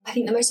I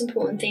think the most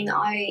important thing that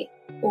I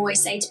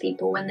always say to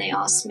people when they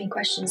ask me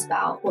questions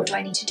about what do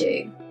I need to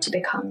do to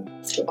become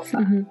a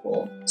photographer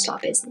or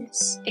start a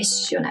business, it's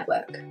just your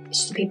network. It's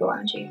just the people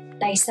around you.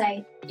 They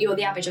say you're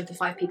the average of the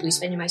 5 people you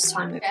spend your most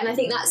time with. And I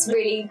think that's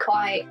really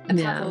quite a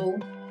powerful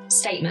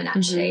statement,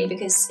 actually,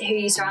 because who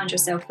you surround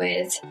yourself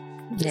with is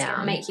going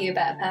to make you a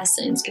better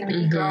person. It's going to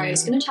make you grow.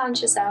 It's going to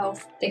challenge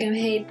yourself. They're going to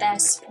be there to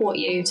support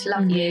you, to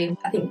love you.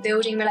 I think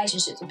building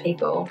relationships with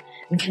people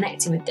and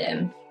connecting with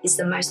them is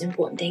the most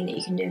important thing that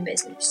you can do in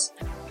business.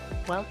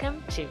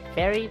 Welcome to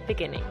Very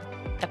Beginning,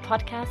 a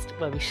podcast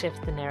where we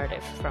shift the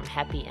narrative from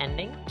happy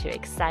ending to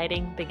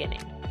exciting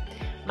beginning.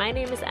 My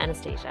name is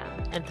Anastasia,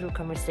 and through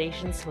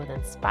conversations with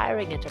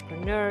inspiring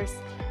entrepreneurs,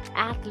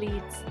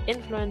 athletes,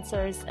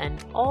 influencers,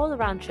 and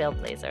all-around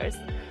trailblazers,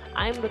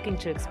 I'm looking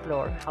to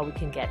explore how we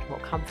can get more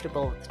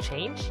comfortable with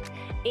change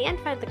and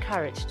find the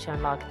courage to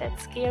unlock that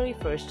scary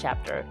first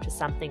chapter to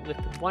something we've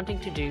been wanting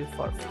to do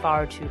for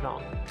far too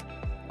long.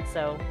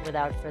 So,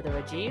 without further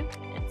ado,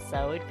 and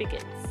so it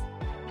begins.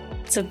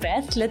 So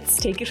Beth, let's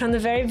take it from the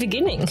very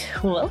beginning.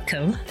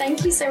 Welcome.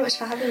 Thank you so much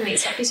for having me.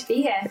 It's happy to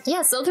be here.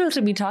 Yeah, so thrilled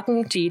to be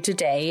talking to you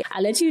today.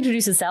 I'll let you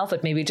introduce yourself,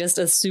 but maybe just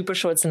a super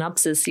short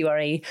synopsis. You are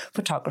a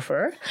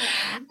photographer,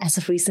 as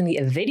of recently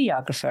a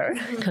videographer.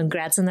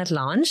 Congrats on that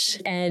launch.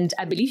 And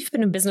I believe you've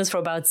been in business for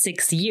about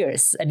 6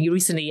 years. And you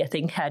recently, I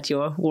think, had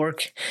your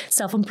work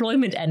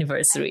self-employment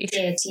anniversary. I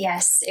did,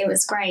 yes. It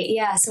was great.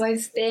 Yeah, so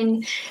I've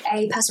been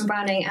a personal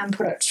branding and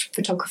product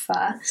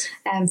photographer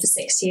for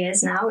 6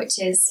 years now, which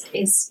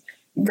is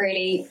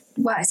really,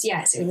 well,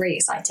 it's really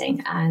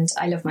exciting, and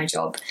I love my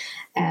job.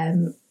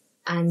 And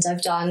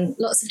I've done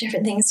lots of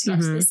different things to get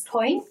to this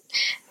point,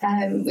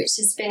 which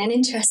has been an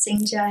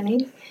interesting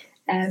journey.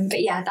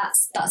 But yeah,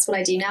 that's what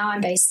I do now. I'm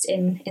based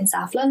in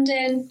South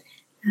London,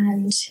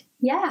 and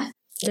yeah.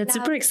 That's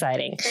super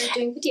exciting.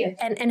 Doing video.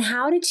 And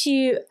how did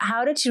you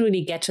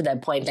really get to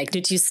that point? Like,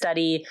 did you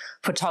study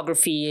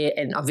photography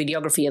or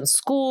videography in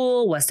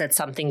school? Was that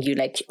something you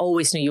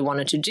always knew you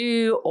wanted to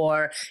do,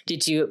 or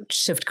did you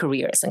shift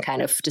careers and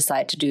kind of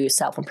decide to do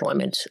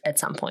self-employment at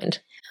some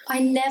point?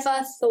 I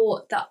never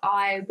thought that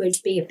I would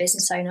be a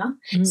business owner.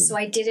 So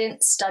I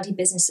didn't study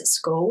business at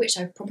school, which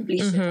I probably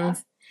should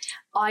have.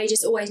 I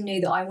just always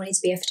knew that I wanted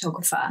to be a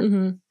photographer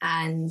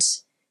and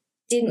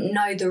didn't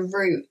know the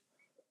route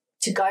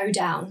to go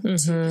down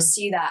to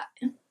pursue that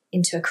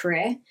into a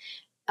career.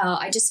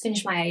 I just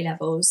finished my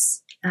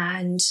A-levels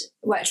and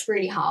worked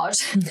really hard.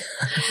 And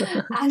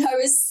I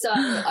was so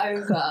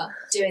over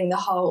doing the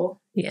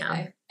whole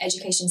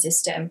education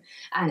system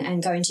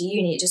and going to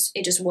uni.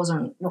 It just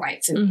wasn't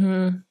right for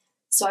me.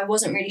 So I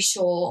wasn't really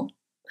sure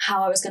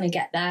how I was going to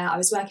get there. I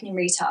was working in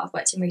retail. I've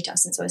worked in retail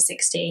since I was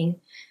 16.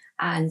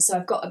 And so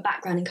I've got a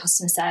background in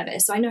customer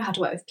service. So I know how to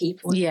work with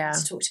people, how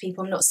to talk to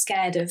people. I'm not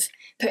scared of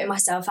putting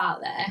myself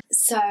out there.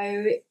 So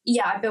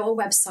yeah, I built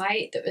a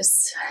website that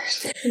was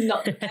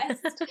not the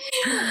best,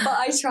 but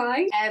I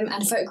tried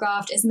and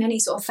photographed as many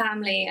sort of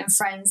family and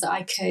friends that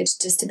I could,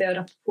 just to build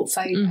up a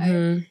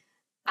portfolio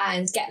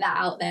and get that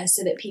out there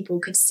so that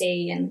people could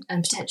see and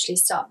potentially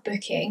start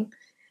booking.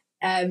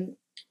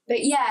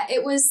 But yeah,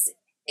 it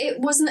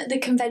wasn't the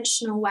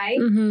conventional way.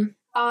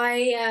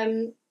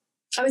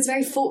 I was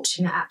very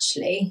fortunate,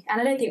 actually,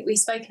 and I don't think we've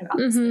spoken about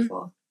this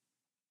before,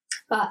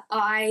 but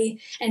I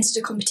entered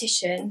a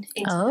competition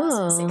in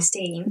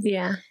 2016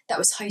 that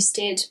was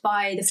hosted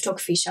by the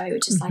Photography Show,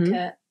 which is like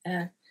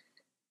a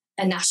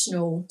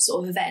national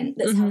sort of event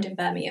that's held in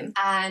Birmingham,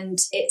 and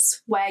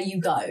it's where you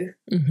go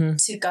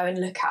to go and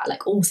look at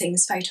all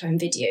things photo and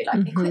video,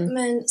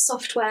 equipment,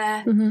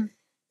 software,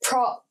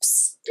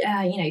 props,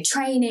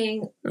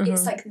 training.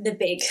 It's the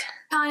big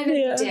kind of a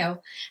big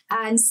deal.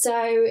 And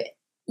so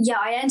yeah,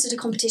 I entered a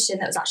competition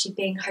that was actually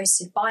being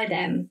hosted by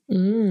them,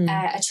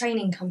 a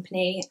training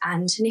company,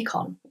 and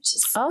Nikon, which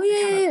is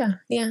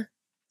yeah.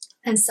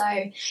 And so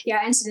yeah,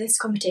 I entered this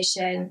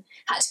competition,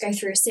 had to go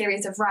through a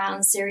series of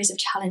rounds, series of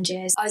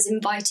challenges. I was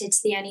invited to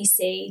the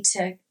NEC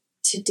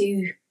to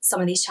do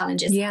some of these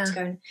challenges. I had to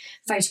go and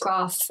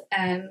photograph,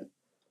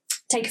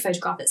 take a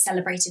photograph that's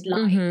celebrated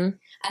light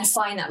and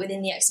find that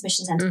within the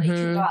exhibition centre, but you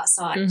can go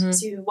outside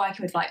to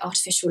working with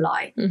artificial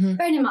light.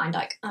 Bearing in mind,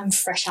 I'm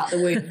fresh out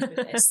the womb with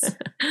this.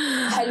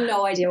 I had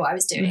no idea what I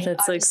was doing.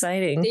 That's so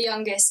exciting. The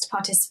youngest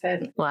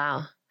participant.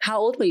 Wow. How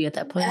old were you at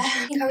that point?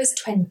 I think I was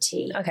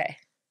 20. Okay.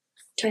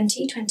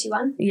 20,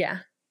 21. Yeah.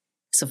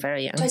 So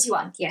very young.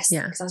 21, yes.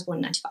 Yeah. Because I was born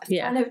in 95.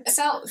 Yeah. And I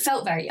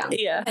felt very young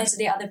compared to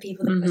the other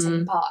people that were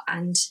taking part.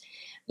 And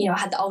I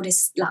had the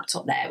oldest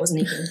laptop there. It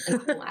wasn't even an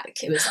Apple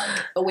Mac. It was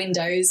a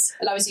Windows.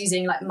 And I was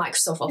using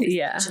Microsoft Office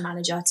Picture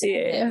Manager to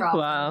edit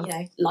rather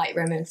than,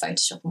 Lightroom and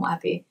Photoshop and what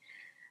have you.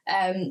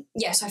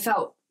 So I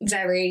felt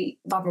very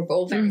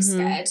vulnerable, very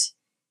scared.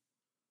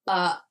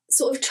 But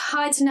sort of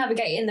tried to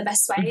navigate it in the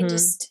best way and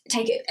just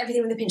take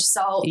everything with a pinch of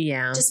salt.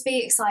 Yeah. Just be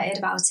excited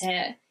about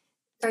it.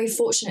 Very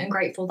fortunate and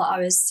grateful that I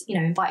was,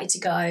 invited to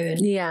go. And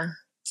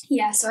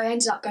so I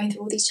ended up going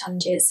through all these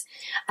challenges.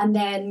 And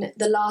then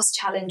the last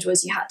challenge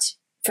was you had to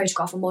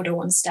photograph a model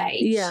on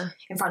stage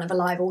in front of a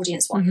live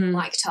audience while you're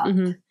mic'd up.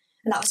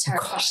 And that was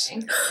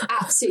terrifying.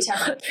 Absolutely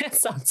terrifying. That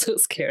sounds so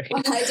scary.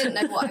 I didn't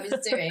know what I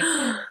was doing.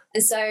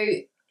 And so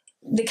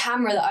the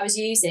camera that I was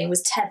using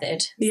was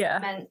tethered. Yeah.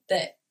 It meant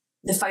that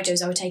the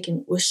photos I was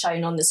taking were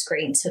shown on the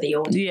screen to the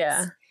audience.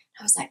 Yeah.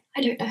 I was like,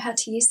 I don't know how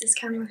to use this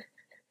camera.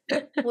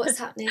 What's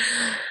happening?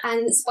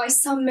 And by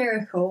some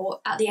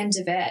miracle, at the end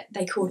of it,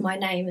 they called my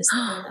name as the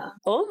winner.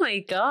 Oh my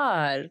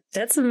God.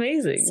 That's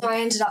amazing. So I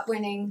ended up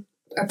winning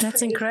a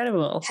That's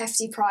incredible.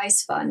 hefty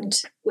prize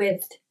fund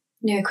with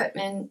new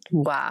equipment,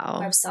 Wow.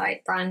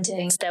 website,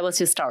 branding. That was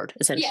your start,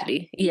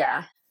 essentially.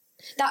 Yeah.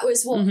 That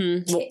was what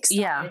kickstarted.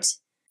 Yeah.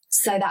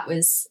 So that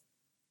was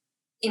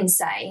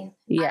insane.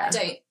 Yeah. And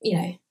I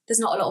don't, there's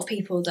not a lot of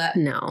people that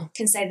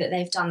can say that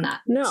they've done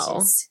that.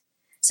 No.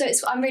 So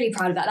I'm really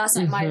proud of that. That's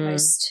like my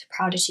most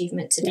proud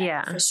achievement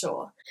today, for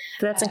sure.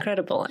 That's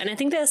incredible. And I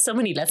think there's so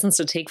many lessons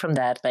to take from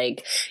that,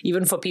 like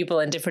even for people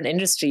in different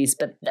industries.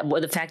 But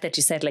the fact that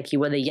you said like you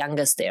were the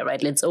youngest there,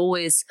 right? It's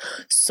always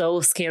so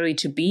scary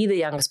to be the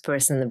youngest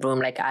person in the room.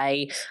 Like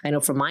I know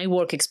from my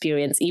work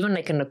experience, even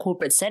like in a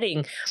corporate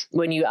setting,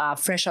 when you are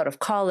fresh out of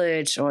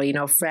college or,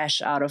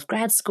 fresh out of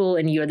grad school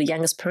and you're the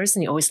youngest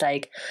person, you're always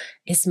like,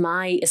 is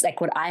like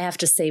what I have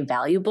to say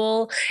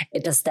valuable?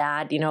 Does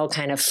that,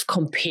 kind of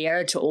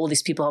compare to all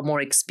these people who are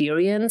more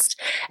experienced?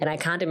 And I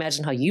can't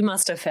imagine how you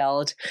must have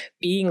felt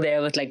being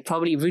there with like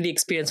probably really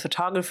experienced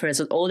photographers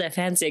with all their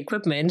fancy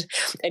equipment,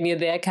 and you're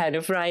there kind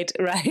of right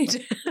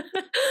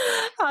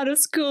out of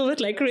school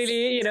with like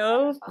really,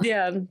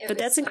 but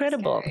that's so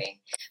incredible.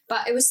 Scary.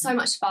 But it was so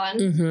much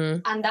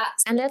fun, and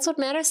that's what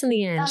matters in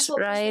the end, that's what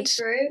right?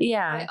 Through.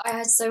 Yeah, I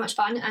had so much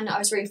fun, and I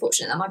was really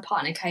fortunate that my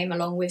partner came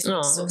along with me.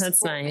 Oh,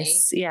 that's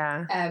nice. Me,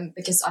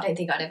 because I don't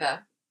think I'd ever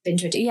been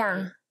to a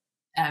different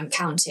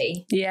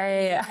county.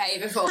 Okay,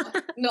 before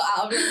not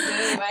out of London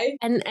anyway.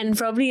 And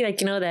probably like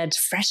that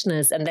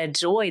freshness and that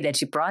joy that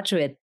you brought to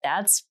it,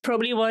 that's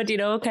probably what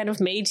kind of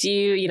made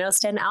you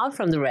stand out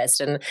from the rest.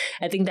 And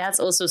I think that's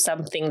also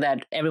something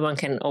that everyone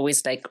can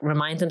always like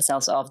remind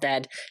themselves of,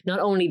 that not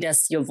only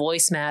does your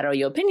voice matter,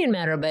 your opinion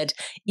matter, but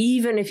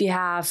even if you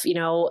have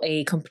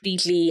a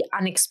completely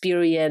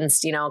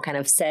unexperienced kind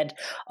of set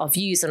of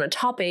views on a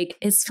topic,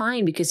 it's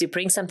fine, because you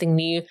bring something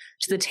new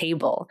to the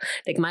table.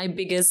 Like my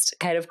biggest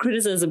kind of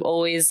criticism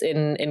always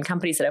in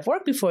companies that I've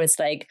worked before is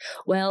like,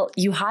 well,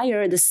 you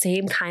hire the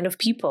same kind of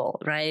people,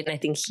 right? And I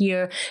think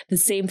here the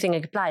same thing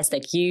applies.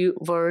 Like you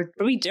were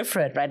very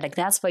different, right? Like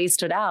that's why you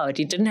stood out.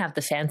 You didn't have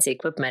the fancy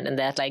equipment, and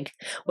that like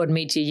what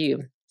made you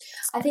you.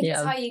 I think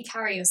it's how you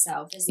carry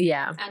yourself, isn't it?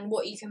 And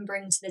what you can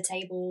bring to the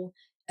table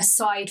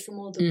aside from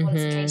all the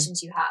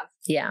qualifications you have.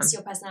 It's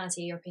your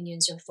personality, your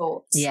opinions, your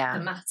thoughts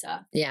that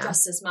matter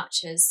just as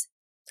much as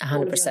 100%.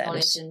 All of your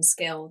knowledge and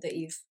skill that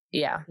you've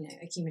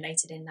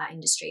accumulated in that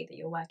industry that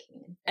you're working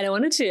in. And I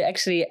wanted to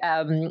actually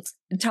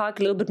talk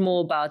a little bit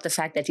more about the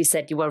fact that you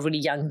said you were really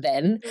young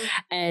then.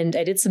 And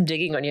I did some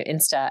digging on your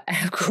Insta,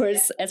 of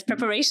course, as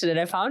preparation. And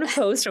I found a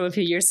post from a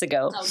few years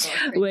ago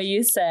where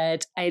you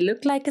said, I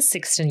look like a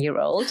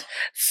 16-year-old,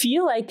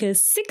 feel like a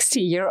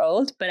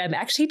 60-year-old, but I'm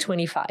actually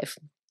 25.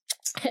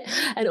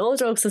 And all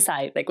jokes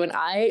aside, like when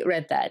I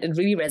read that, it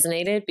really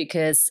resonated,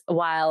 because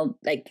while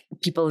like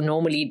people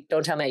normally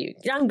don't tell me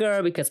you're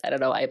younger because, I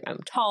don't know, I'm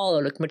tall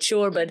or look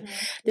mature, but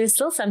there's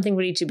still something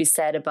really to be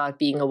said about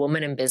being a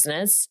woman in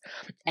business.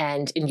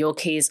 And in your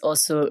case,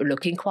 also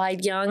looking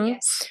quite young.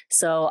 Yes.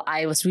 So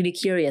I was really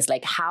curious,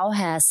 like how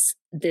has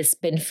this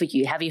been for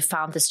you? Have you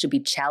found this to be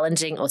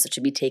challenging, also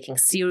to be taken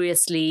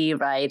seriously,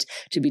 right?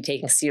 To be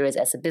taken serious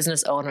as a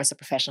business owner, as a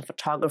professional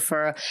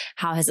photographer?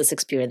 How has this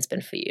experience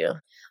been for you?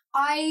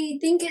 I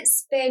think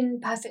it's been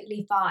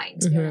perfectly fine,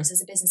 to be honest,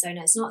 as a business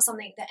owner. It's not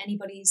something that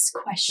anybody's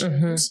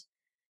questioned.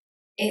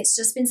 It's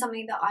just been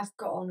something that I've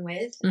got on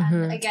with.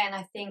 And again,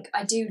 I think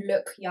I do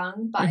look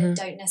young, but I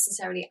don't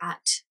necessarily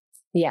act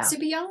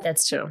super young.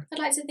 That's true. I'd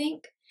like to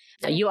think.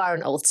 No, you are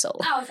an old soul.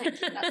 Oh,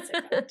 thank you. That's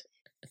so good.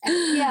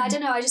 I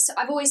don't know.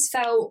 I've always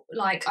felt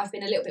like I've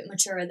been a little bit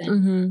maturer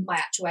than my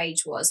actual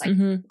age was, like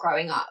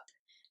growing up.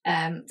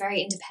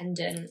 Very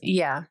independent.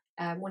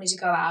 Wanted to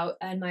go out,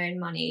 earn my own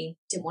money,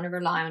 didn't want to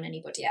rely on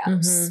anybody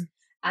else.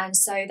 And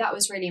so that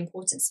was really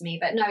important to me.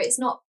 But no, it's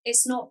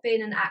not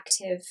been an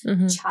active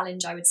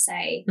challenge, I would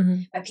say,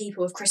 where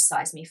people have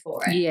criticised me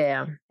for it.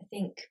 I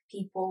think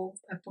people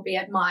have probably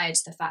admired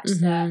the fact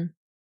that,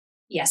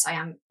 yes, I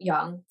am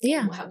young,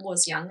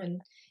 was young,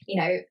 and,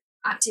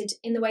 acted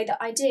in the way that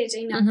I did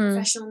in a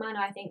professional manner.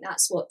 I think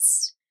that's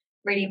what's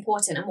really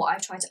important, and what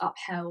I've tried to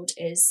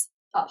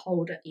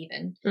uphold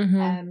even.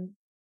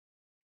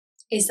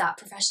 Is that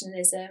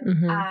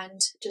professionalism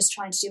and just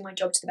trying to do my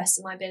job to the best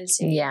of my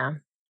ability.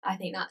 I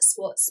think that's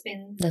what's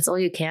been... That's all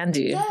you can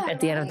do at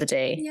the end of the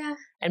day.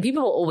 And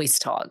people will always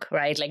talk,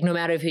 right? Like no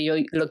matter if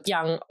you look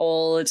young,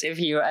 old, if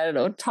you're, I don't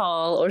know,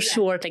 tall or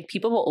short, like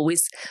people will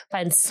always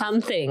find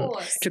something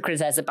to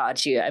criticize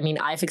about you. I mean,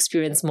 I've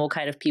experienced more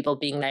kind of people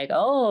being like,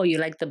 oh, you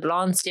like the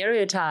blonde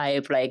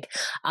stereotype. Like,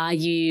 are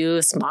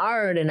you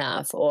smart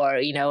enough? Or,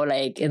 you know,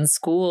 like in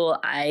school,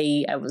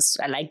 I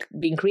liked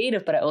being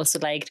creative, but I also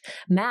liked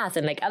math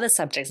and like other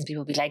subjects. And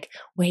people will be like,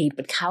 wait,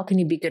 but how can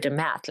you be good at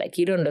math? Like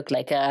you don't look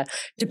like a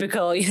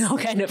typical, you know,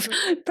 kind of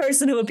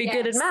person who would be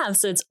good at math.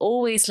 So it's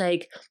always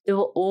like, there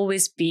will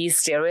always be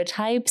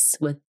stereotypes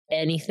with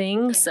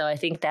anything. Yeah. So I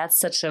think that's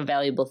such a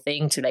valuable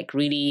thing to like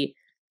really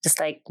just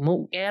like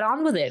get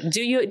on with it.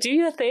 Do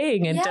your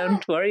thing and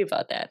don't worry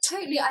about that.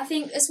 Totally. I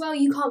think as well,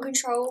 you can't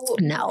control what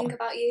people think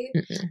about you.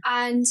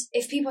 And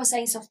if people are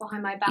saying stuff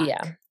behind my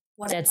back,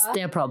 whatever, that's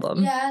their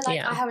problem. Yeah, like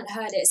I haven't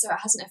heard it, so it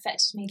hasn't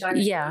affected me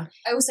directly. Yeah.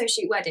 I also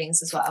shoot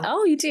weddings as well.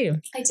 Oh, you do?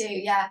 I do,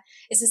 yeah.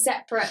 It's a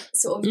separate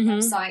sort of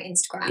website,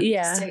 Instagram.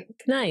 Yeah,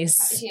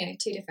 nice. You know,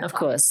 two different Of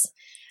course.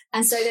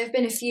 And so there have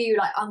been a few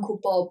like Uncle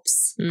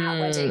Bob's at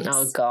weddings.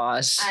 Oh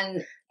gosh.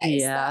 And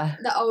it's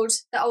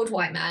the old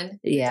white man.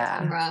 Yeah.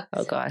 Camera,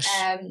 oh gosh.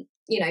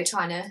 You know,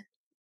 trying to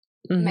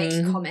make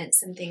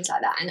comments and things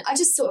like that. And I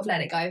just sort of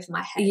let it go over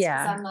my head.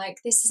 Yeah. Because I'm like,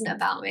 this isn't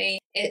about me.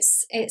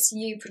 It's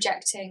you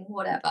projecting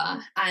whatever.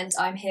 And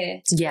I'm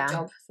here to do a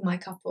job for my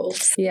couple.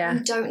 Yeah. You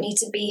don't need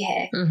to be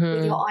here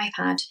with your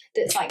iPad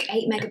that's like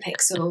 8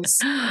 megapixels,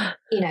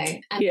 you know,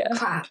 and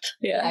crap.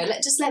 Yeah. You know,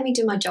 just let me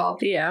do my job.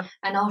 Yeah.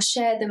 And I'll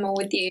share them all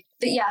with you.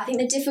 But yeah, I think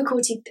the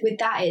difficulty with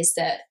that is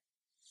that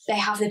they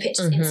have the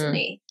pictures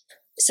instantly.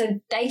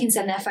 So they can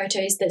send their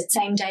photos the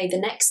same day, the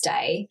next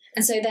day.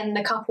 And so then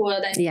the couple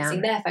are then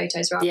using their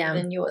photos rather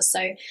than yours.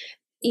 So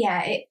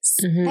yeah, it's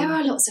there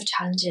are lots of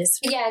challenges.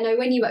 But yeah, no,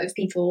 when you work with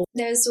people,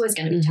 there's always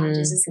going to be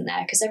challenges, isn't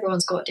there? Because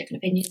everyone's got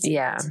different opinions and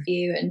points of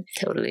view, and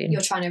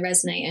you're trying to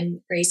resonate and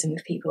reason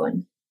with people,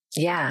 and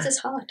it's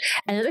just hard.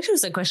 And it actually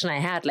was a question I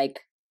had, like,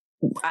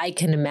 I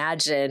can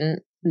imagine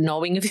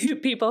knowing a few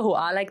people who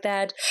are like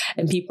that,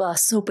 and people are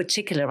so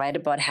particular, right,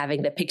 about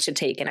having the picture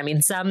taken. I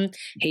mean, some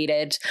hate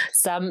it,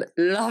 some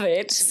love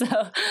it. So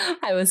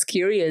I was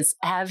curious,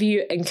 have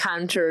you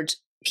encountered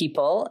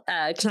people,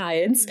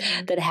 clients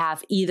that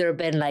have either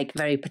been like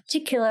very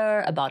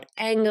particular about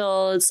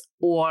angles,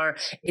 or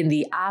in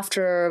the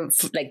after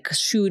like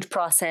shoot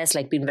process,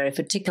 like being very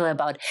particular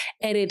about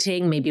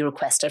editing, maybe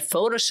requested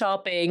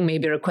photoshopping,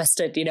 maybe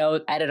requested, you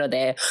know, I don't know,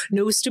 their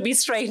nose to be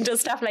straightened or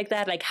stuff like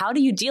that. Like, how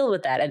do you deal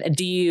with that? And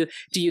do you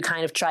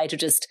kind of try to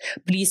just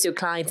please your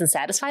clients and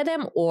satisfy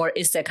them? Or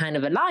is there kind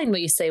of a line where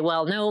you say,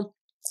 well, no,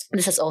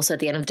 this is also at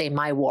the end of the day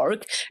my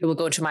work. It will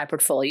go to my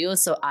portfolio,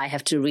 so I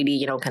have to really,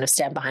 you know, kind of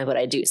stand behind what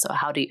I do. So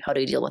how do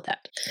you deal with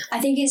that? I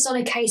think it's on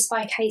a case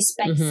by case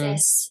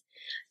basis,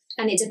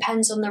 and it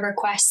depends on the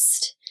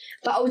request.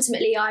 But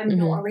ultimately, I'm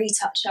not a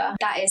retoucher.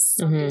 That is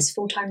somebody's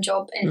full-time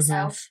job in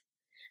itself,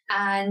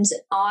 and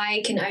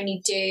I can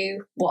only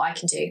do what I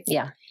can do.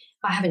 Yeah,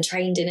 I haven't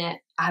trained in it.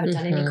 I haven't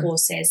done any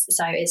courses,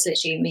 so it's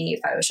literally me,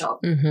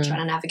 Photoshop, trying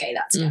to navigate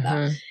that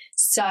together.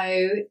 So,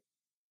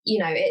 you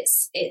know,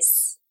 it's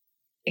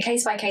a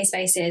case-by-case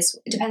basis.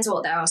 It depends on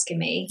what they're asking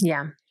me.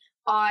 Yeah.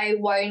 I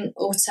won't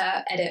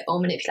alter, edit, or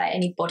manipulate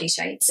any body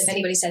shapes. If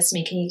anybody says to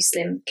me, can you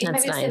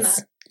make me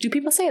slimmer? Do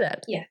people say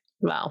that? Yeah.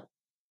 Wow.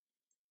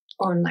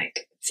 On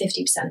like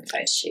 50%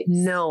 photo shoots.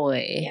 No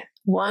way. Yeah.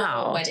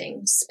 Wow. Or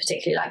weddings,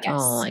 particularly like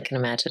guests. Oh, I can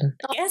imagine.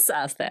 Guests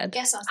ask that.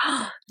 Guests ask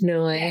that.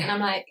 No way. Yeah, and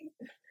I'm like,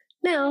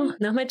 no,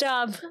 not my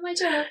job. Not my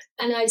job.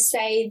 And I'd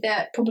say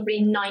that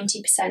probably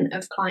 90%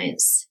 of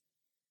clients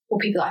or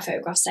people that I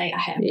photograph say, I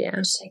have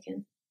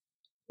taken.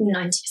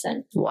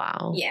 90%.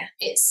 Wow. Yeah,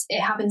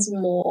 it happens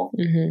more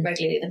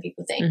regularly than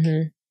people think.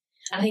 And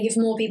I think if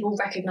more people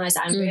recognise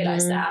that and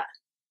realise that,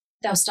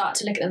 they'll start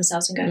to look at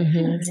themselves and go,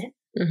 hang on a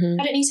minute.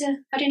 I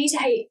don't need to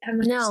hate how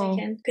much I've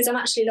taken, because I'm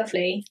actually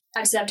lovely.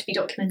 I deserve to be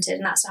documented,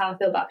 and that's how I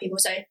feel about people.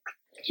 So it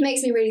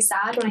makes me really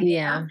sad when I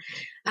hear that.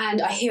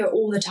 And I hear it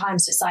all the time.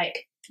 So it's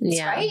like,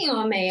 it's raining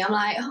on me. I'm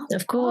like, oh,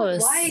 of course.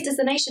 God, why does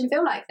the nation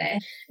feel like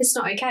this? It's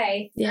not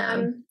okay.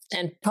 Yeah.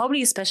 And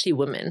probably especially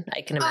women,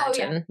 I can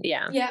imagine.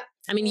 Yeah.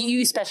 I mean,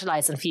 you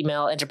specialize in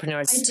female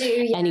entrepreneurs. I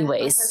do,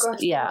 anyways. A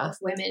lot of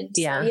women.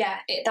 So,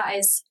 that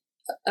is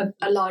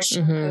a large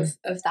chunk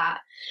of that.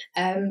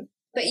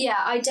 But yeah,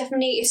 I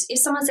definitely, if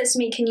someone says to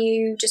me, can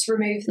you just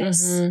remove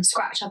this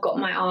scratch I've got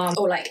on my arm?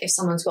 Or like if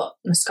someone's got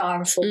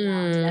mascara falling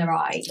out of their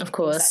eye. Of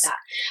course. Like that.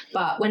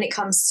 But when it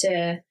comes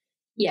to,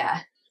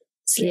 I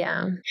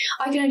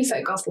can only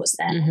photograph what's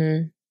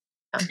there.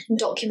 And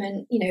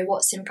document, you know,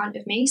 what's in front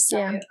of me. So,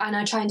 and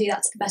I try and do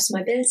that to the best of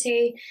my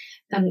ability,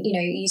 and you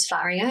know, use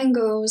flattering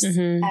angles,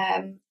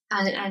 and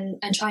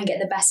try and get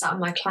the best out of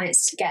my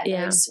clients to get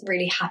those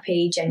really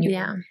happy,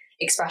 genuine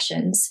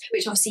expressions.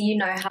 Which obviously, you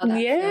know how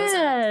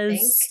that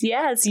feels.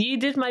 Yes, you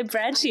did my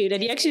brand shoot,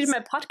 and you actually did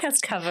my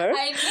podcast cover.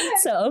 I know.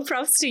 So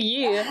props to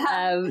you.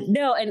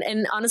 No,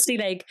 and honestly,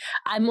 like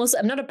I'm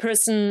not a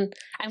person.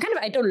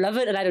 I don't love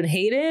it and I don't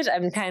hate it.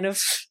 I'm kind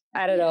of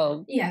I don't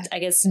know. Yeah. I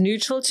guess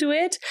neutral to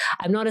it.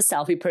 I'm not a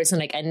selfie person.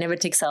 Like I never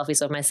take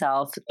selfies of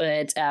myself.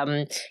 But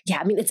yeah,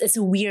 I mean, it's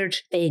a weird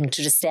thing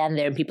to just stand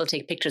there and people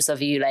take pictures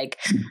of you. Like,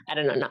 I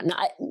don't know,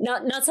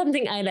 not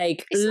something I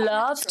like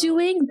love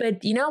doing.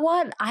 But you know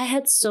what? I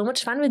had so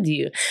much fun with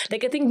you.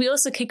 Like I think we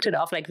also kicked it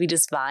off. Like we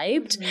just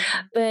vibed.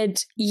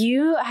 But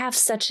you have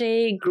such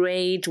a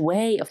great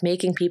way of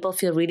making people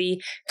feel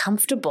really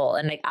comfortable.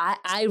 And like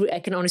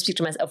I can only speak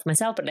to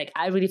myself, but like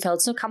I really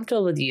felt so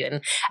comfortable with you.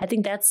 And I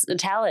think that's a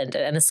talent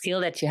and a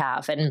skill that you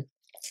have. And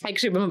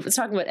actually, I remember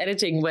talking about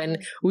editing when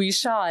we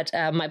shot.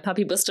 My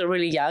puppy was still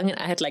really young, and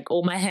I had like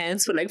all my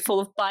hands were like full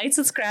of bites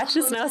and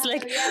scratches, and I was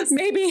like,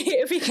 maybe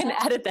if we can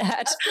edit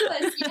that. Of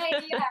course,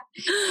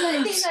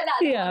 yeah. Things like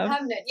that. Yeah,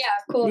 permanent. Yeah,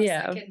 of course.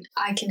 Yeah.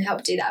 I can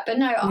help do that. But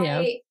no,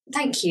 I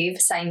thank you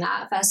for saying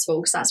that first of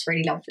all, because that's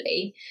really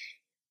lovely.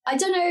 I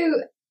don't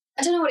know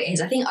what it is.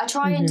 I think I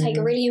try and take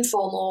a really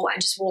informal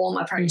and just warm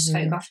approach to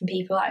photographing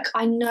people. Like,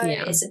 I know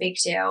it's a big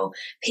deal.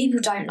 People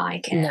don't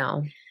like it.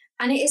 No.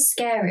 And it is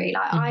scary.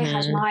 Like, I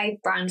had my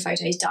brand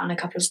photos done a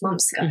couple of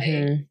months ago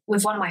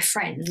with one of my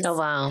friends. Oh,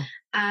 wow.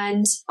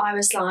 And I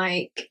was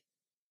like,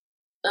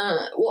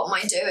 what am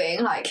I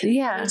doing? Like, I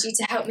need you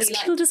to help me.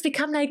 People just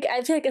become like,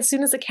 I feel like as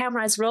soon as the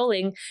camera is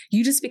rolling,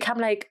 you just become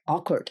like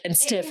awkward and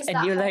stiff,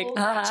 and you're like,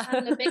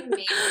 Chandler Bing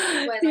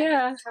meme, where the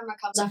camera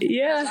comes up,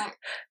 and like,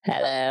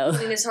 hello,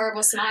 doing this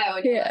horrible smile.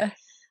 And like,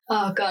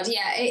 oh god,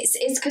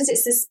 it's because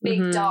it's this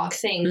big dark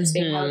thing that's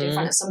being held in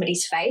front of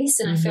somebody's face,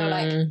 and I feel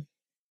like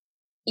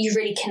you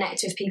really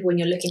connect with people when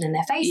you're looking in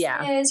their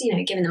faces, you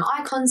know, giving them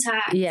eye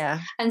contact,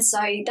 and so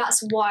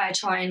that's why I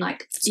try and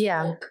like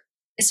talk.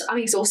 I'm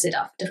exhausted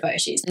after photo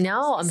shoots.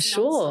 No, I'm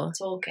sure.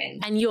 Talking.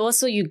 And you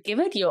give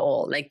it your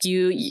all. Like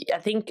I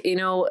think, you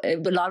know, a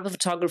lot of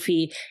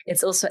photography,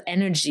 it's also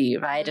energy,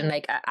 right? And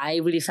like,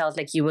 I really felt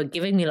like you were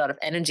giving me a lot of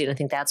energy. And I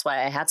think that's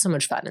why I had so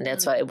much fun. And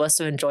that's why it was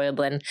so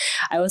enjoyable. And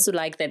I also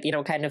like that, you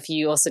know, kind of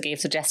you also gave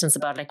suggestions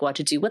about like what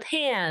to do with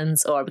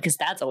hands, or because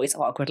that's always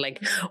awkward.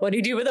 Like, what do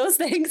you do with those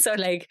things? Or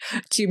like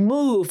to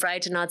move,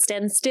 right? To not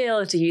stand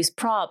still, to use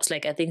props.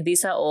 Like, I think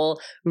these are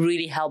all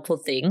really helpful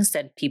things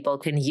that people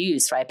can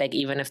use, right? Like,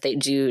 even if they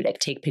do like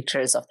take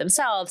pictures of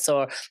themselves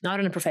or not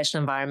in a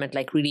professional environment,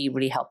 like really,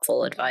 really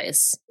helpful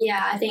advice.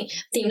 Yeah, I think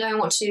knowing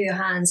what to do with your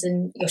hands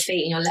and your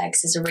feet and your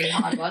legs is a really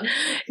hard one.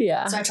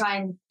 So I try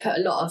and put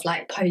a lot of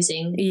like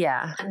posing.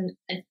 And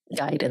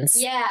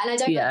guidance. Yeah, and I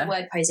don't like the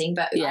word posing,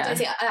 but I don't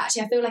think,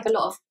 actually I feel like a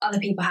lot of other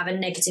people have a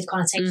negative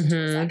connotation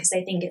towards that because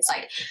they think it's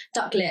like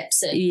duck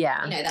lips and you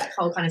know, that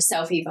whole kind of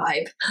selfie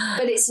vibe.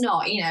 But it's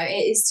not, you know, it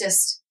is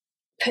just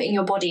putting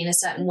your body in a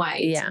certain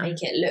way to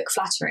make it look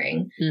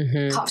flattering,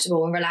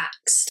 comfortable and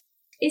relaxed.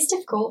 It's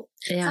difficult.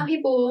 Some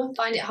people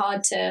find it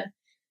hard to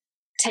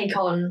take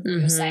on what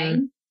you're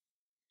saying.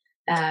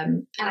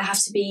 And I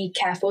have to be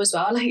careful as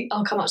well. Like,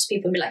 I'll come up to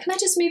people and be like, can I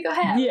just move your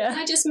hair? Can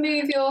I just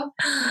move your,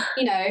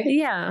 you know?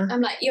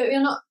 I'm like,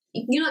 you're not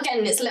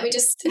getting it, so let me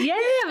just...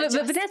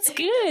 but that's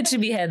good to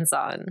be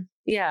hands-on.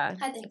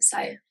 I think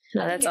so.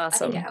 No, that's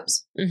awesome. I think it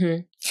helps.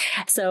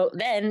 So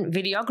then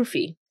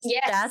videography.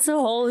 Yes. That's a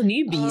whole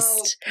new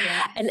beast.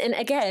 And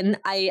again,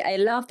 I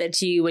love that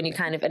when you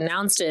kind of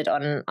announced it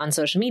on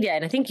social media,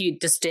 and I think you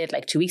just did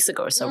like 2 weeks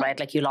ago or so, right?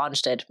 Like you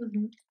launched it.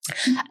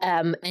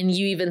 And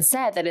you even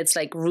said that it's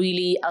like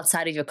really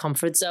outside of your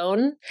comfort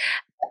zone.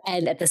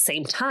 And at the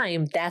same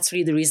time, that's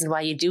really the reason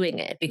why you're doing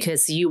it,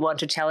 because you want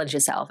to challenge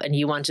yourself and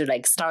you want to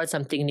like start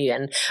something new.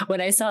 And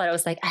when I saw it, I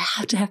was like, I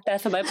have to have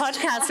Beth on my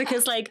podcast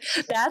because like,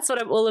 that's what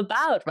I'm all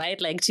about,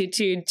 right? Like to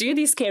do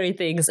these scary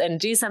things and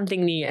do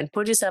something new and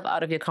put yourself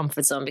out of your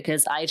comfort zone,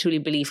 because I truly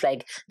believe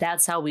like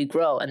that's how we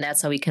grow and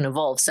that's how we can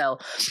evolve. So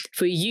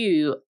for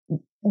you,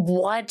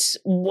 what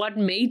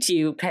made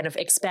you kind of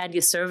expand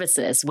your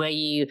services? Where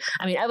I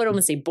would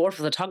almost say bored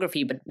for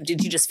photography, but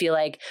did you just feel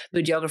like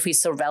videography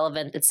is so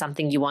relevant, it's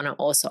something you want to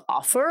also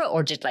offer,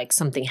 or did like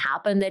something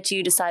happen that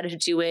you decided to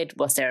do it?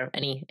 Was there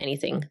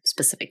anything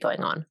specific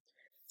going on?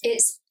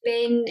 It's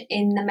been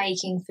in the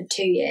making for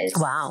 2 years.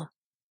 Wow.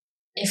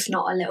 If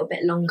not a little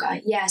bit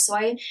longer. Yeah, so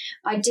I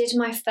did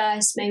my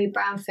first maybe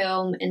brand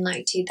film in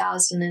like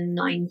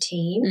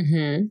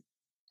 2019.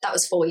 That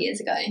was 4 years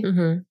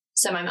ago.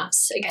 So my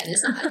maths, again,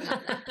 is not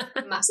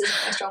maths is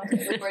quite strong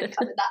because we've already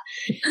covered that.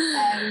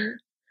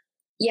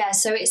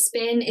 So it's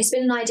been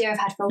an idea I've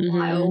had for a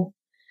while,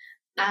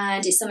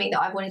 and it's something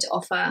that I've wanted to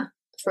offer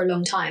for a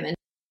long time. And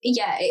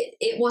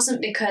it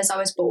wasn't because I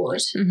was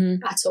bored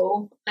at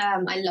all.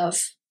 I love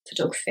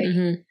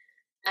photography.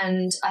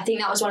 And I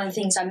think that was one of the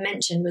things I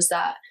mentioned, was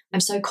that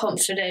I'm so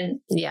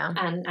confident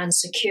and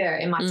secure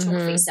in my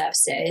photography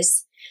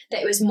services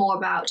that it was more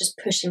about just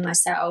pushing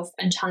myself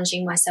and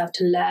challenging myself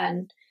to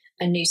learn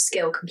a new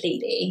skill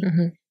completely,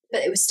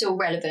 but it was still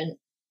relevant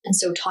and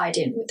still tied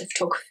in with the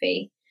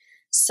photography.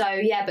 So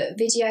but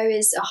video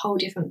is a whole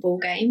different ball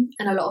game,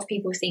 and a lot of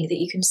people think that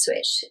you can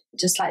switch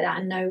just like that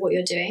and know what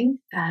you're doing.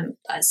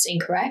 That's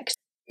incorrect.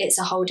 It's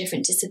a whole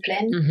different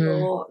discipline.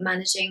 You're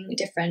managing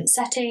different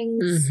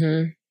settings.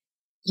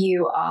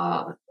 You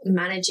are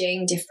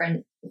managing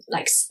different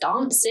like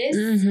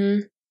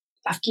stances.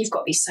 you've got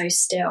to be so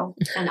still.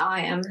 And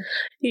I am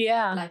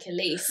like a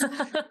leaf. So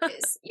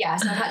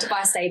I've had to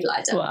buy a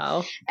stabilizer.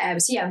 Wow. I'm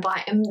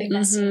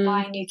investing in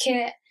buying new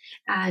kit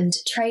and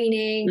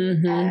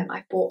training.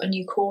 I bought a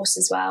new course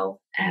as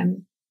well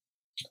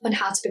on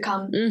how to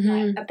become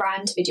a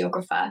brand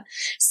videographer.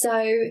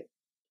 So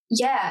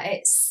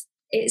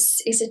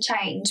it's a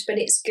change, but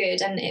it's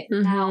good, and it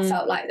now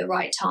felt like the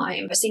right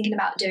time. I was thinking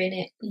about doing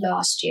it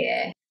last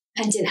year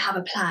and didn't have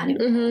a plan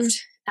involved.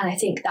 And I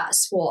think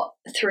that's what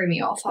threw me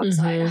off. I was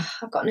like,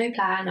 I've got no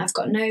plan, I've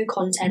got no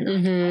content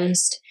I can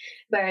post.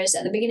 Whereas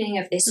at the beginning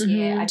of this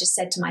year, I just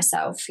said to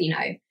myself,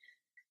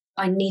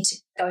 I need to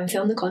go and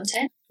film the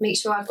content, make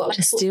sure I've got like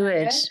just do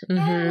it.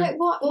 Yeah, like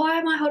why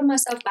am I holding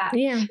myself back?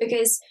 Yeah.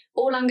 Because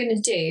all I'm going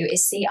to do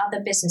is see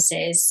other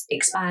businesses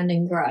expand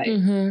and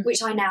grow,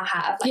 which I now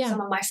have. Like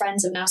some of my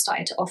friends have now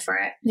started to offer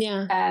it.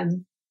 Yeah.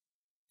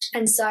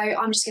 And so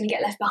I'm just going to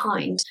get left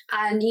behind.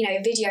 And,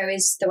 video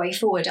is the way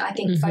forward. I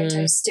think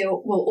photos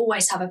still will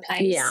always have a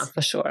place. Yeah,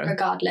 for sure.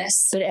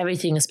 Regardless. But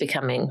everything is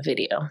becoming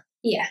video.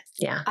 Yeah.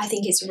 Yeah. I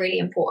think it's really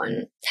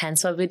important.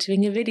 Hence why we're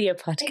doing a video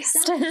podcast.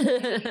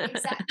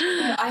 Exactly.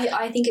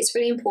 I think it's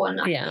really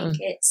important. I think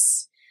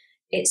it's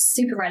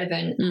super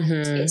relevant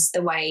and it's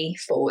the way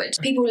forward.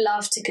 People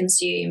love to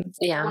consume.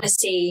 They want to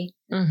see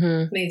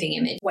moving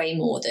image way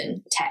more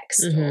than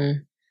text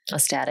or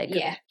static.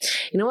 Yeah.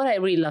 You know what I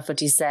really love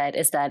what you said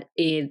is that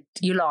you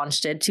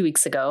launched it 2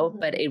 weeks ago,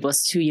 but it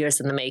was 2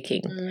 years in the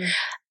making.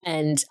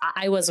 And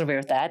I wasn't aware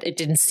of that. It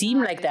didn't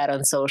seem like that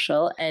on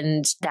social.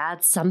 And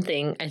that's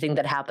something I think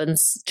that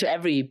happens to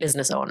every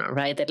business owner,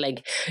 right? That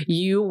like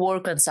you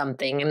work on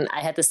something. And I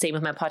had the same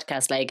with my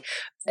podcast. Like,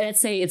 let's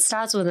say it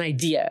starts with an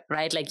idea,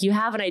 right? Like you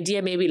have an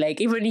idea maybe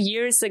like even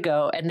years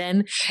ago, and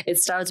then it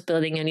starts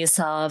building on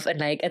yourself. And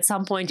like at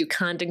some point you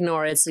can't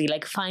ignore it. So you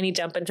like finally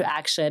jump into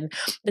action.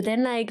 But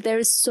then like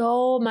there's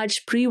so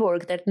much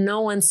pre-work that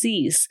no one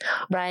sees,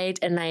 right?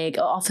 And like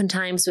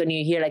oftentimes when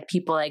you hear like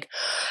people like,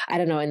 I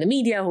don't know, in the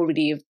media who are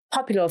really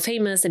popular or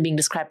famous and being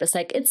described as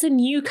like, it's a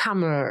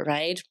newcomer,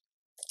 right?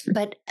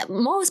 But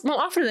more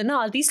often than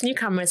not, these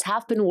newcomers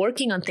have been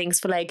working on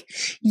things for like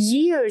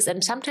years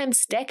and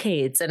sometimes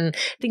decades. And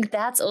I think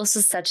that's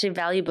also such a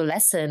valuable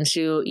lesson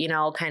to,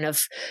 kind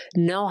of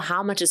know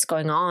how much is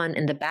going on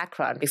in the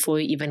background before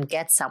you even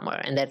get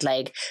somewhere. And that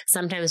like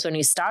sometimes when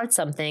you start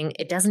something,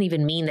 it doesn't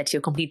even mean that you're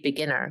a complete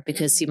beginner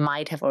because you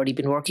might have already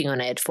been working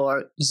on it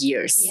for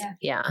years.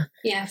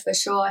 Yeah, for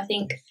sure. I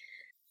think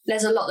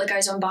there's a lot that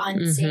goes on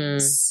behind the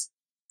scenes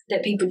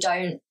that people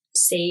don't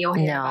see or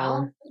hear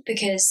about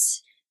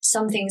because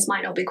some things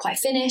might not be quite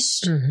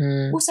finished.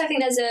 Also, I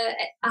think there's an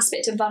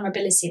aspect of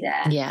vulnerability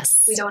there.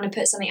 Yes. We don't want to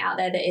put something out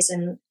there that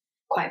isn't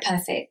quite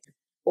perfect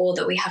or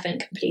that we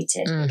haven't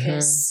completed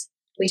because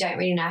we don't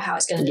really know how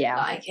it's going to look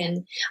like.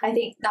 And I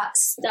think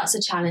that's a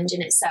challenge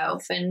in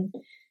itself. And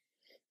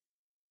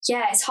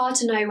it's hard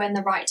to know when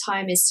the right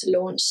time is to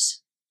launch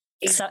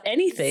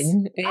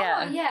anything.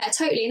 Yeah. Oh, yeah,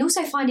 totally. And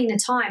also finding the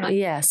time. Like,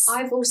 yes.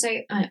 I've also,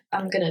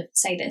 I'm going to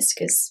say this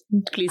because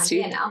please I'm do.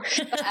 here now.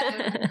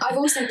 I've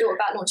also thought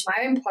about launching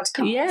my own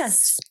podcast.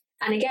 Yes.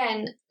 And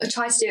again, I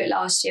tried to do it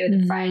last year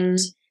with a friend.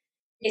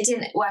 It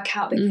didn't work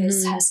out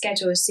because her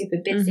schedule was super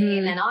busy.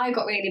 And then I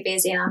got really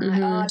busy and I'm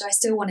like, oh, do I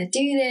still want to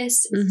do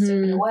this? Is it still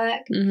going to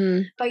work?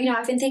 But,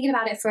 I've been thinking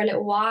about it for a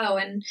little while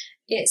and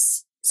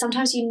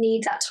sometimes you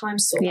need that time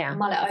to sort of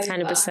mull it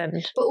over.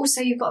 100%. But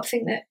also you've got to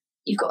think that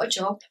you've got a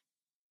job,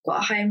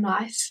 got a home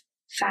life,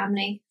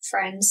 family,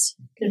 friends,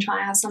 going to try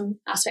and have some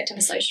aspect of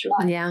a social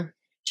life. Yeah.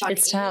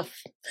 It's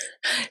tough.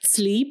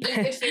 Sleep.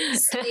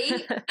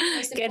 Sleep.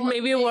 Get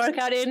maybe a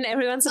workout in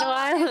every once in a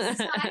while.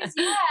 Exercise.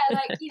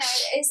 Yeah,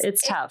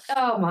 it's tough.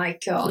 Oh my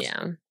God.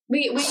 Yeah.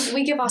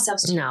 We give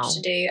ourselves too much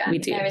to do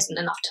and there isn't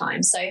enough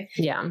time. So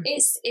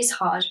it's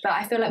hard, but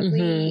I feel like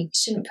we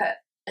shouldn't put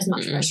as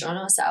much pressure on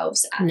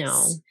ourselves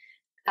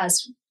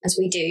as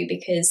we do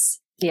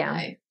because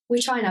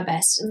we're trying our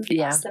best and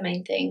that's the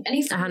main thing. And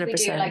even if we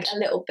do like a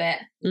little bit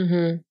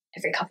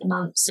every couple of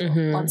months or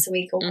once a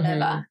week or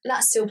whatever,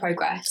 that's still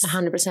progress.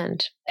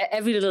 100%.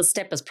 Every little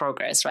step is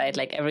progress, right?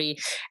 Like every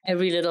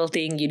little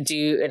thing you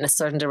do in a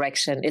certain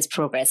direction is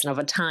progress. And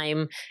over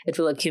time, it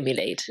will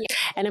accumulate. Yeah.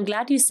 And I'm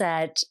glad you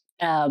said,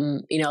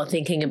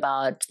 thinking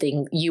about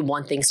you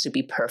want things to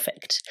be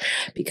perfect,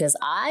 because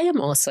I am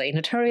also a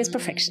notorious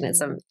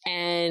perfectionism,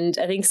 and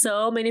I think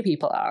so many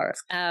people are.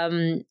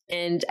 And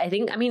I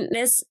think,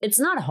 it's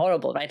not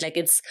horrible, right? Like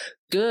it's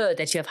good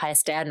that you have high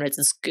standards.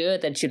 It's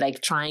good that you're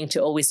like trying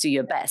to always do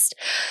your best.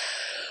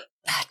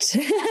 But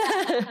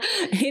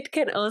it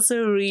can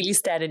also really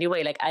stand in your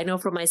way. Like I know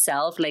for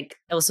myself, like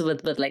also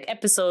with like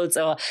episodes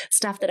or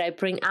stuff that I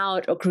bring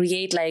out or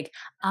create, like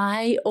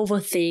I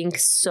overthink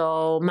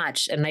so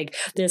much. And like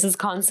there's this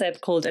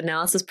concept called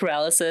analysis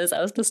paralysis. I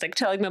was just like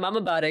telling my mom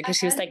about it because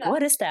she was like,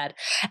 what is that?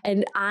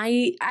 And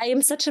I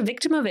am such a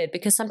victim of it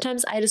because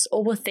sometimes I just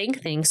overthink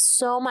things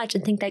so much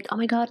and think like, oh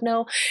my God,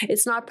 no,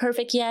 it's not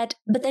perfect yet.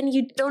 But then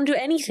you don't do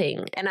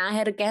anything. And I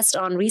had a guest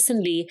on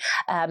recently,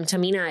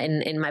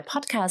 Tamina, in my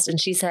podcast. And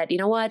she said, you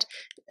know what?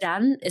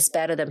 done is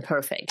better than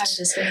perfect. I was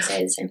just going to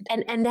say the same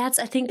thing. And I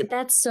think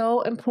that's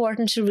so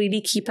important to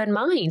really keep in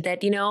mind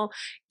that,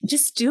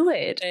 just do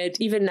it. And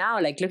even now,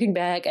 like looking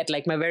back at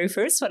like my very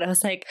first one, I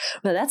was like,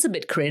 well, that's a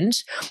bit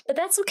cringe, but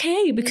that's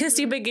okay because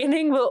the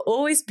beginning will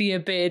always be a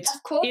bit,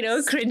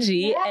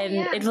 cringy and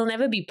it will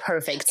never be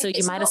perfect. So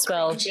you might as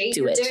well do it.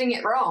 You're doing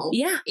it wrong.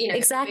 Yeah,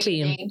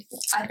 exactly.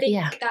 I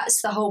think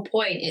that's the whole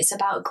point. It's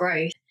about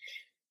growth.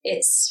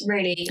 It's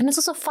really... And it's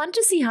also fun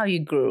to see how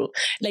you grew.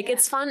 Like,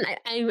 it's fun.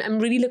 I'm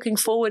really looking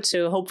forward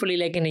to hopefully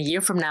like in a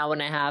year from now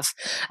when I have,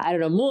 I don't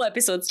know, more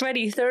episodes,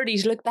 20, 30,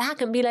 to look back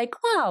and be like,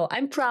 wow,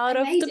 I'm proud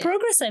of the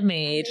progress I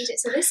made. I made it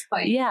to this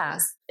point. Yeah.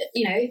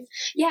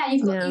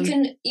 You've got,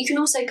 you can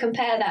also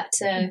compare that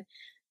to,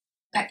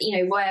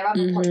 where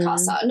other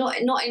podcasts are, not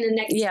in a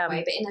negative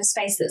way, but in a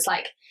space that's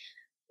like,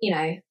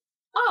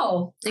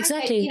 oh,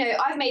 exactly.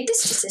 I've made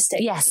this statistic.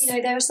 Yes.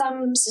 There are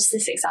some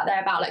statistics out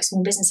there about like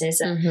small businesses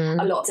and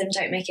a lot of them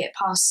don't make it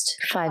past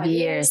 5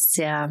 years.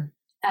 Yeah.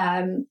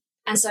 And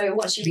so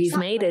once you've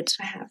made it,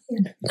 I have.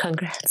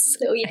 Congrats.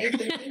 Little yay for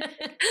me.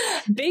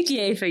 Big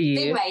yay for you.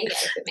 Big yay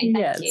for me.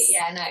 Thank you.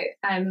 Yeah,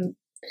 no.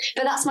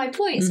 But that's my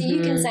point. So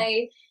you can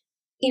say,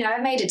 I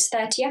made it to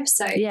 30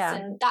 episodes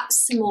and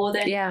that's more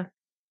than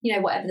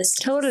whatever the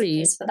statistic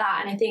is for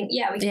that. And I think,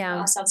 we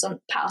can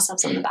pat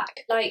ourselves on the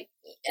back. Like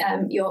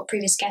your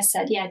previous guest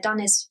said,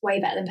 done is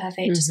way better than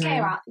perfect. Just get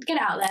it out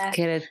there.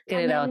 Get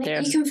it out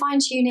there. You can fine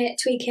tune it,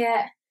 tweak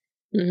it.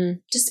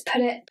 Just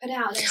put it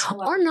out there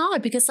somewhere. Or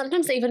not, because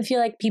sometimes I even feel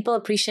like people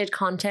appreciate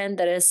content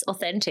that is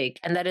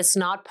authentic and that is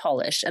not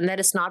polished and that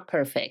is not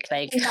perfect.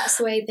 Like, I think that's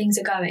the way things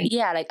are going.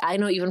 Yeah, like I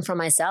know even for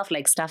myself,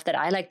 like stuff that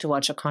I like to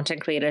watch of content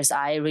creators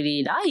I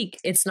really like.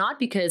 It's not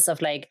because of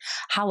like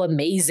how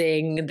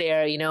amazing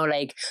their,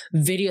 like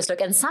videos look.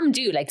 And some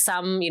do, like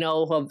some,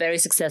 who are very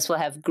successful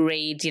have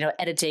great,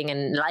 editing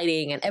and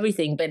lighting and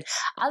everything. But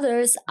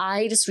others,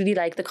 I just really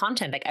like the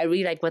content. Like I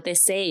really like what they're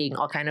saying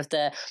or kind of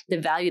the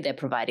value they're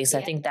providing.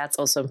 So I think that's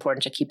also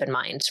important to keep in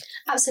mind.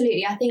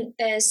 Absolutely. I think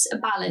there's a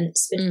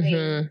balance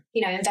between,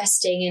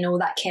 investing in all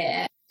that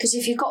kit. Because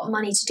if you've got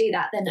money to do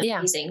that, then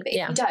amazing. But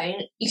if you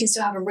don't, you can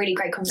still have a really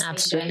great conversation.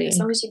 Absolutely. As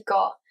long as you've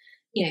got,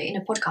 in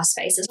a podcast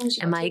space, as long as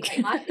you've got mic.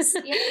 Great mics.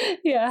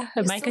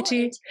 A mic or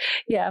two.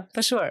 Yeah,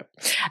 for sure.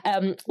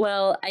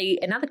 Well,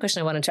 another question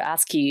I wanted to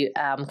ask you,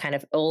 kind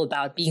of all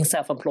about being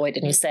self-employed.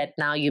 And you said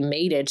now you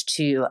made it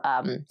to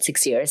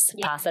 6 years,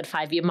 past that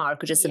 5-year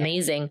mark, which is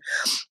amazing.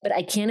 But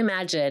I can't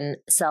imagine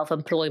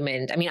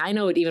self-employment. I mean, I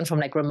know it even from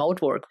like remote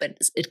work, but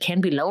it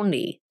can be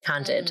lonely,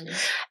 can't it?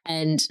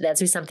 And that's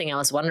really something I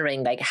was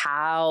wondering, like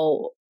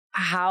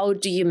how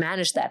do you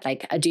manage that?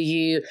 Like, are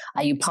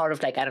you part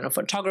of like, I don't know,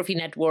 photography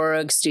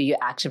networks? Do you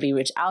actively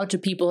reach out to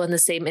people in the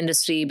same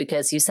industry?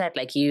 Because you said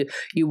like you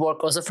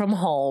work also from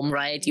home,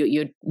 right?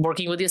 You're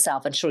working with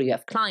yourself and sure you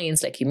have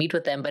clients, like you meet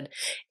with them, but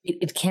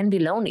it can be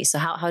lonely. So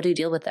how do you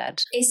deal with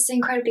that? It's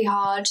incredibly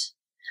hard.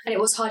 And it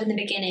was hard in the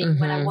beginning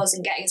when I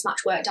wasn't getting as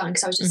much work done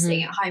because I was just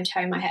sitting at home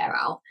tearing my hair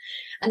out.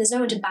 And there's no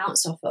one to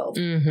bounce off of.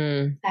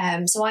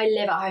 So I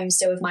live at home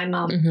still with my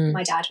mum,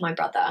 my dad, my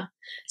brother.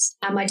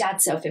 And my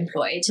dad's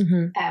self-employed.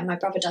 My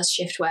brother does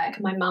shift work.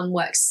 And my mum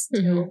works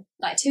till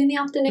like 2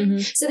 p.m.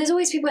 So there's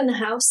always people in the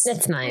house.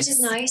 That's nice. Which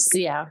is nice.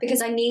 Yeah.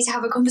 Because I need to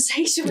have a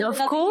conversation with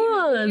Of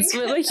course.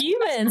 We're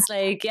humans.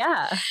 Like,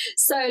 yeah.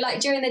 So like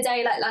during the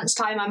day, like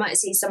lunchtime, I might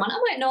see someone. I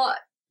might not.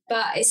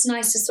 But it's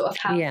nice to sort of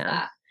have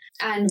that.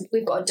 And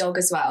we've got a dog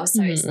as well,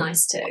 so it's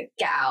nice to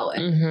get out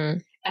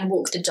and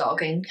walk the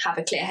dog and have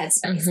a clear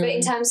headspace. But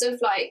in terms of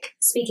like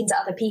speaking to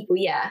other people,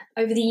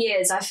 over the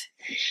years I've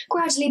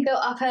gradually built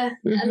up a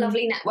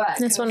lovely network.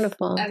 That's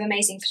wonderful. Of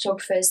amazing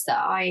photographers that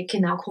I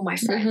can now call my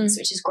friends,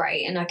 which is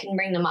great, and I can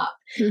ring them up.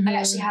 I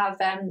actually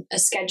have a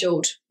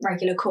scheduled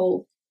regular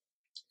call.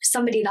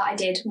 Somebody that I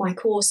did my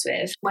course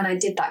with when I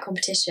did that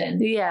competition.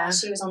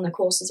 She was on the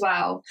course as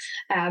well,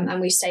 and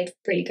we stayed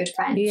really good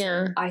friends.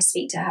 I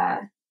speak to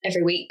her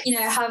every week,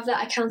 have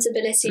that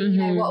accountability,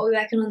 what are we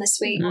working on this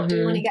week, what do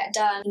we want to get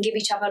done, and give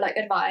each other like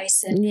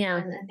advice and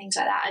things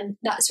like that, and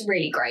that's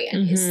really great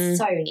and it's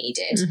so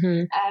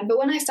needed. But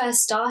when I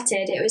first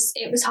started,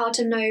 it was hard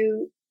to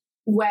know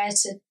where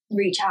to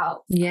reach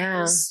out.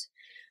 I was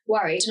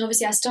worried, and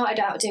obviously I started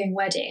out doing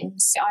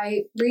weddings.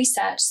 I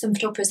researched some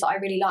photographers that I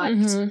really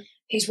liked,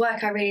 whose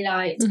work I really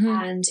liked,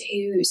 and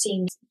who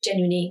seemed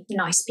genuinely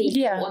nice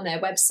people on their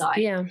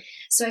website.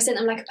 So I sent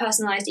them like a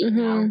personalised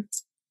email.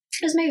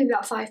 There's maybe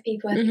about 5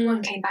 people. I think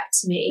one came back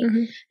to me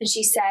and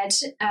she said,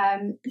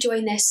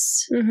 join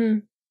this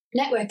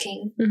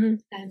networking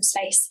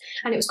space.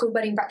 And it was called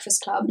Wedding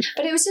Breakfast Club.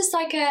 But it was just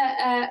like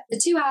a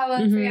 2-hour,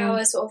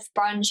 3-hour sort of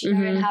brunch,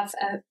 and have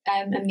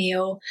a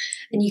meal,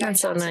 and you go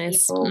to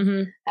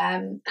people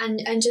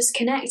and just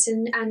connect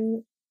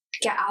and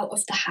get out of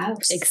the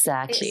house.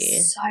 Exactly.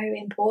 It's so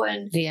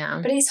important.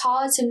 But it's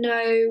hard to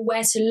know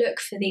where to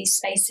look for these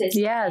spaces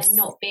and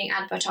not being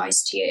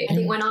advertised to you. I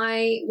think when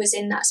I was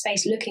in that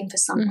space looking for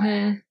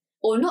somewhere,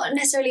 or not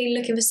necessarily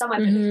looking for somewhere,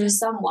 but looking for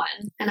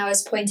someone, and I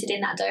was pointed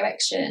in that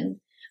direction,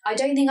 I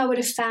don't think I would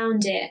have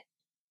found it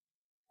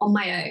on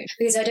my own,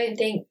 because I don't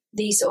think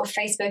the sort of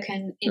Facebook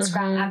and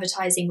Instagram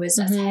advertising was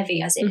as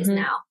heavy as it is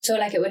now. I feel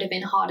like it would have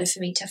been harder for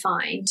me to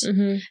find.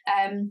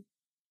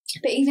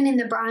 But even in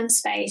the brand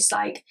space,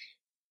 like,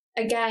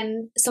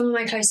 again, some of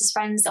my closest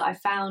friends that I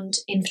found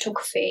in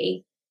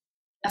photography,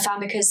 I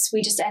found because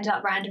we just ended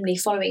up randomly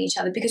following each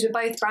other because we're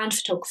both brand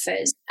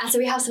photographers. And so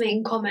we have something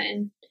in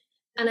common.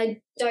 And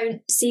I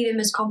don't see them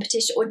as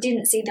competition, or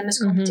didn't see them as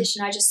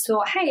competition. I just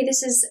thought, hey,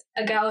 this is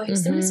a girl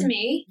who's similar to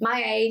me,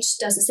 my age,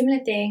 does a similar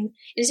thing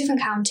in a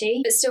different county,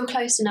 but still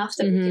close enough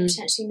that we can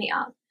potentially meet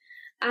up.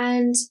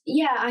 And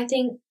yeah, I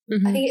think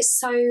it's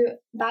so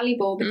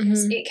valuable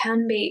because it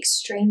can be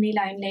extremely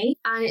lonely,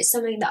 and it's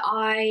something that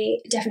I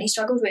definitely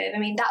struggled with. I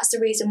mean, that's the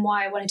reason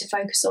why I wanted to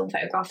focus on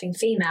photographing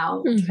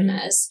female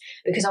entrepreneurs,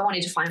 because I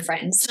wanted to find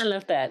friends. I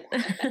love that.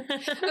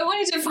 I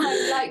wanted to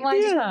find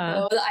like-minded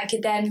people that I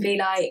could then be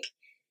like,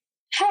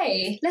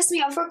 hey, let's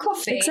meet up for a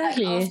coffee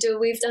after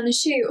we've done a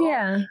shoot.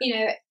 Or, you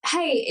know,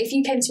 hey, if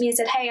you came to me and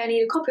said, hey, I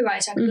need a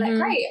copywriter, I'd be like,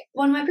 great.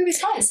 One of my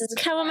previous clients is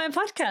come on my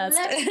podcast.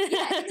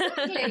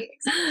 Exactly.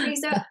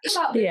 So it's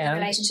about building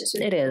relationships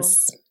with people. It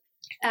is.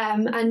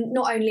 And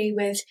not only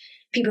with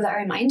people that are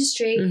in my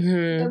industry,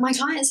 but my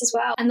clients as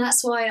well. And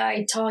that's why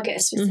I target a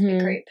specific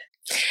group.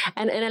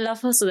 And I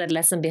love also that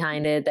lesson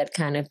behind it, that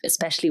kind of,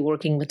 especially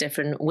working with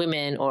different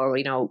women, or,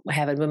 you know,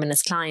 having women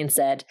as clients,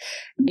 that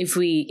if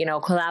we, you know,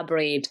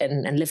 collaborate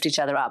and lift each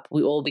other up,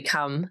 we all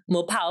become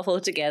more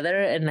powerful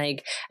together. And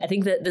like, I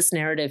think that this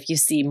narrative you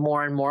see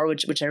more and more,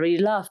 which I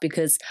really love,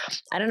 because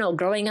I don't know,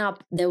 growing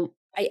up,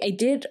 I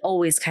did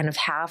always kind of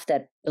have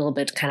that little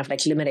bit kind of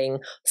like limiting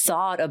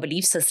thought or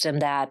belief system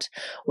that,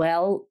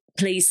 well,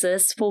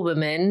 places for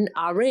women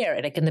are rare,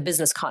 like in the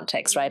business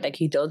context, right? Like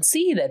you don't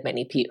see that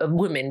many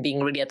women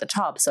being really at the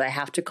top, so I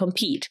have to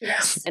compete.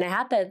 Yes. And I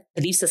had that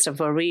belief system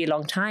for a really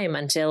long time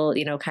until,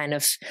 you know, kind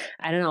of,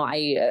 I don't know,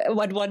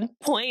 at one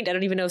point, I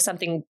don't even know if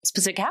something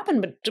specific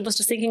happened, but it was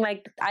just thinking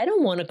like, I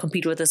don't want to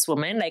compete with this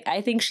woman. Like, I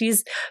think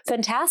she's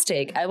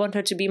fantastic. I want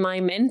her to be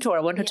my mentor.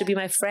 I want her to be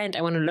my friend.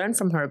 I want to learn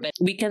from her, but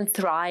we can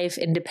thrive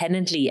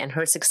independently, and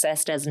her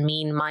success doesn't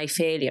mean my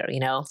failure,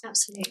 you know?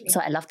 Absolutely. So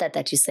I love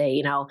that you say,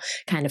 you know,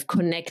 kind of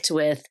connect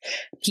with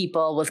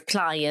people, with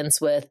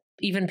clients, with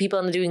even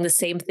people doing the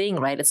same thing,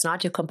 right? It's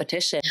not your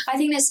competition. I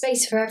think there's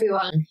space for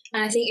everyone.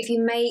 And I think if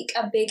you make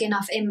a big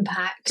enough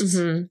impact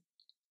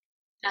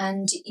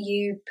and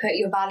you put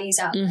your values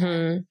out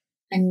there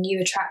and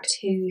you attract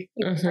who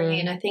you bring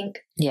in, I think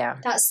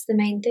that's the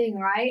main thing,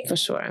 right? For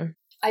sure.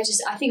 I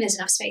think there's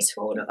enough space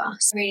for all of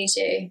us. I really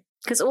do.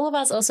 Because all of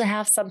us also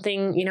have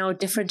something, you know,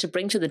 different to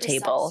bring to the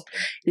table.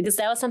 Because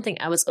that was something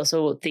I was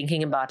also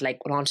thinking about, like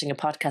launching a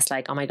podcast,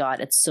 like, oh my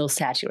God, it's so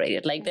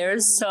saturated. Like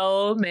there's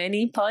so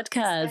many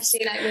podcasts.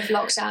 Especially like with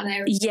lockdown and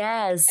everything.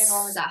 Yes.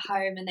 Everyone was at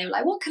home and they were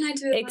like, what can I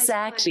do?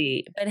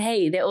 Exactly. But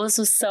hey, there are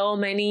also so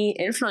many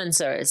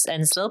influencers,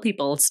 and still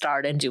people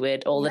start and do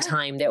it all the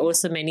time. There are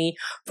also many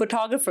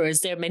photographers.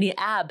 There are many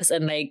apps,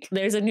 and like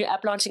there's a new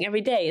app launching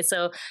every day.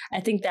 So I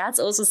think that's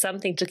also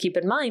something to keep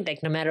in mind.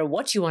 Like no matter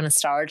what you want to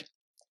start,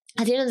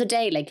 at the end of the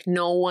day, like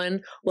no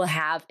one will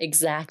have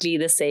exactly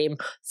the same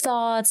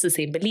thoughts, the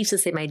same beliefs, the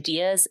same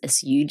ideas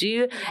as you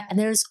do. Yeah. And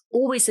there's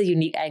always a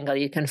unique angle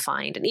you can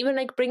find. And even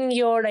like bringing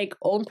your like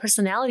own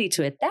personality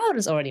to it, that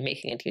is already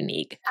making it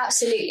unique.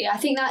 Absolutely. I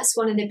think that's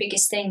one of the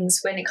biggest things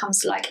when it comes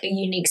to like a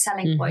unique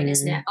selling point,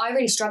 isn't it? I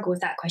really struggle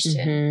with that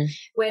question.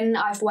 When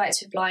I've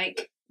worked with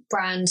like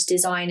brand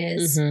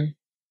designers,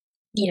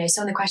 you know,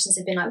 some of the questions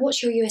have been like,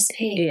 what's your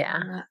USP? Yeah.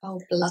 And I'm like, oh,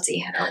 bloody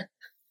hell.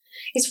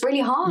 It's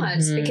really hard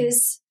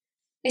because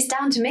it's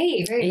down to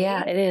me, really.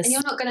 Yeah, it is. And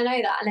you're not going to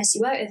know that unless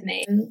you work with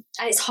me. And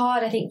it's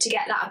hard, I think, to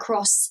get that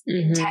across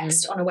in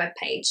text on a web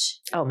page.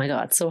 Oh my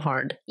God, so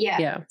hard.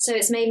 Yeah. So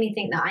it's made me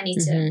think that I need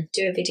to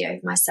do a video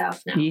of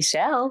myself now. You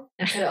shall.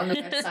 And put it on the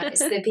website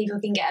so that people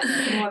can get a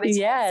bit more of a taste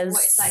of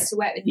what it's like to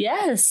work with me.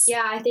 Yes.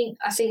 Yeah, I think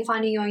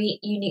finding your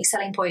unique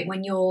selling point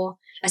when you're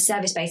a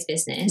service-based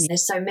business,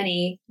 there's so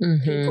many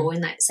people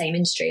in that same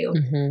industry or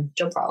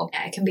job role.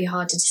 Yeah, it can be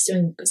hard to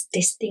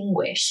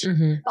distinguish.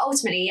 But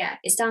ultimately,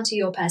 it's down to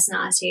your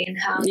personality and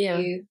how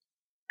you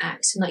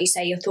act, and like you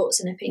say, your thoughts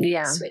and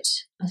opinions,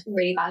 which are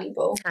really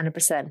valuable.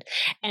 100%.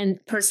 And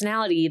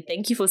personality,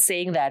 thank you for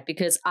saying that,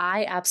 because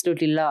I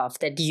absolutely love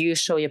that you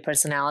show your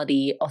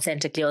personality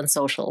authentically on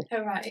social.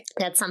 Oh, right.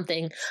 That's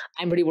something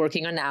I'm really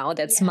working on now.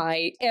 That's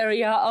my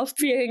area of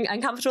being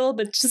uncomfortable,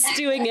 but just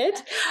doing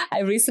it. I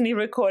recently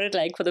recorded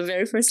like for the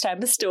very first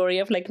time a story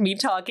of like me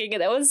talking,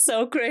 and that was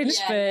so cringe,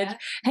 but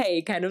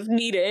hey, kind of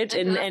needed.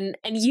 And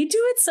you do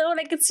it so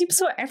like it seems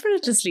so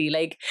effortlessly.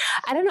 Like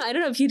I don't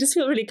know if you just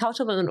feel really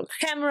comfortable on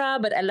camera,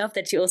 but I love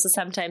that you also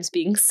sometimes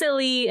being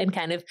silly and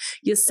kind of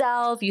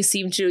yourself. You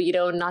seem to, you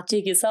know, not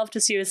take yourself too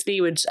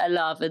seriously, which I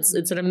love. It's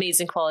an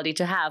amazing quality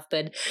to have.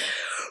 But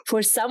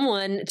for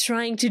someone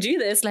trying to do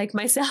this like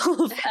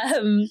myself,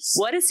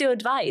 what is your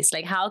advice?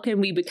 Like, how can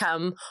we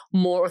become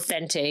more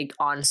authentic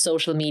on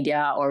social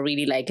media or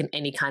really like in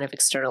any kind of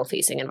external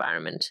facing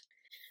environment?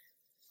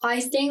 I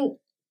think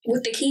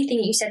the key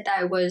thing you said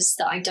there was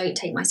that I don't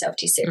take myself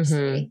too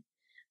seriously.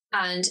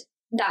 And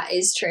That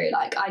is true.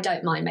 Like, I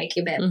don't mind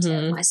making a bit of a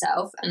tit of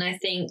myself, and I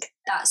think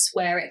that's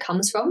where it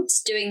comes from.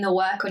 It's doing the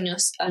work on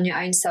your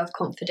own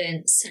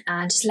self-confidence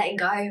and just letting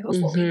go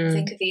of what people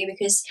think of you,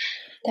 because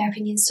their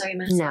opinions don't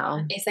matter.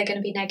 No. If they're going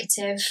to be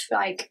negative,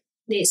 like,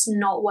 it's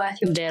not worth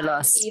your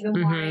time even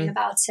worrying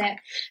about it.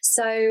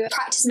 So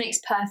practice makes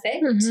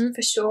perfect,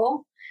 for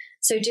sure.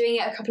 So doing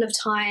it a couple of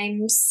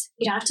times,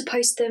 you don't have to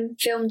post them,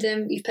 film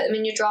them, you put them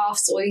in your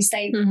drafts or you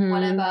save them,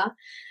 whatever.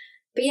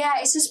 But yeah,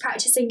 it's just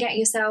practicing getting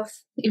yourself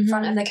in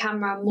front of the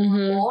camera more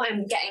and more,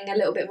 and getting a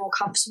little bit more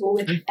comfortable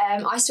with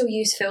I still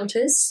use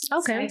filters.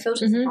 Okay. So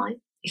filters are fine.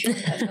 If you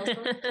want to put a filter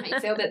on, make you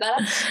feel a bit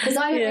better. Because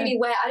I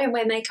don't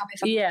wear makeup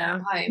if I'm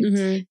at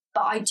home.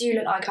 But I do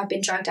look like I've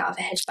been dragged out of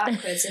a hedge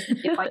backwards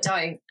if I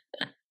don't.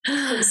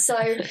 So,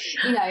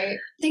 you know,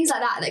 things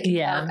like that can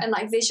help, and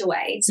like visual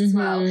aids as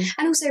well.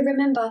 And also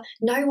remember,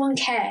 no one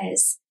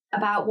cares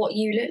about what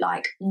you look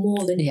like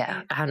more than you.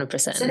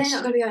 100%. So they're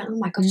not going to be going, oh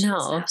my gosh,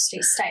 that's an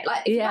absolute state.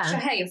 Like, if you wash your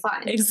hair, you're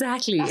fine.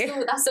 Exactly.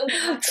 That's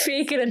all.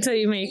 Fake it until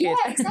you make it. Yeah,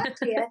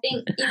 exactly. I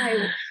think,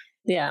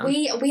 you know,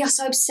 we are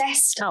so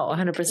obsessed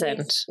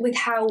 100% with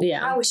how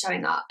we're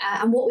showing up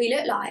and what we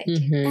look like.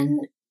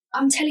 And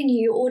I'm telling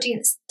you, your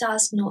audience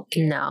does not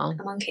give a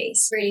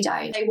monkeys. Really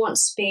don't. They want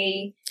to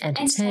be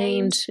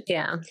entertained,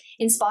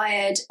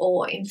 inspired,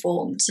 or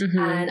informed.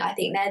 And I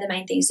think they're the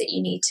main things that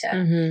you need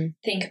to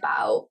think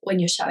about when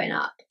you're showing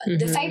up.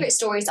 The favourite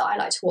stories that I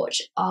like to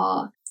watch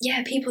are,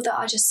 people that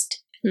are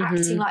just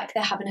acting like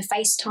they're having a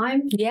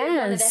FaceTime with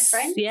one of their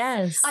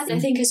friends. I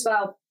think as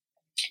well,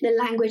 the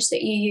language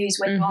that you use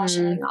when you are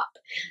showing up.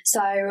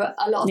 So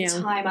a lot of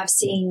the time I've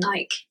seen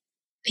like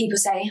people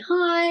say,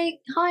 hi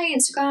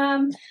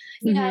Instagram,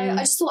 you know, I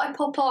just thought I'd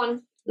pop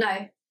on.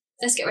 No,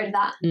 let's get rid of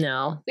that.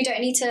 No. We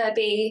don't need to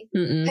be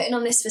putting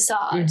on this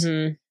facade.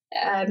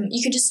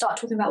 You can just start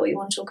talking about what you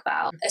want to talk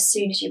about as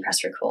soon as you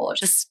press record.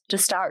 Just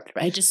start,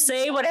 right? Just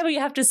say whatever you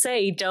have to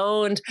say.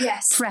 Don't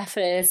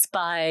preface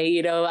by,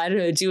 you know, I don't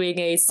know, doing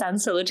a sun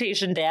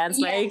salutation dance.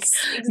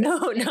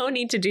 No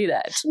need to do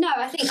that. No,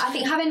 I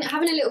think having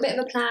a little bit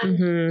of a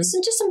plan,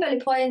 just some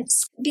bullet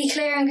points, be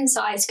clear and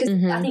concise, because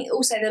I think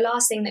also the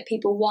last thing that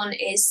people want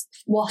is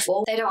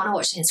waffle. They don't want to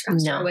watch an Instagram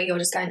story where you're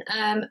just going,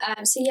 and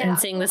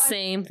saying the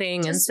same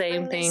thing and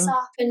same thing.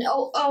 And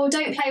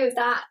don't play with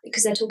that,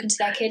 because they're talking to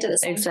their kid at the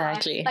same time.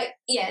 Exactly. Like,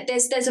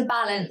 there's a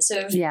balance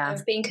of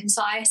being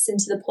concise and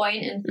to the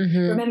point, and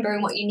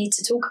remembering what you need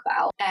to talk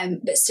about,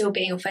 but still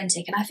being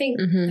authentic. And I think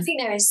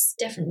there is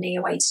definitely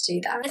a way to do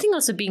that. I think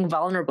also being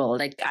vulnerable.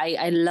 Like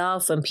I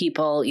love when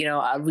people, you know,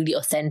 are really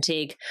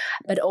authentic,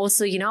 but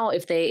also, you know,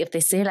 if they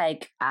say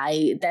like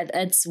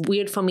that's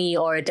weird for me,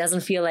 or it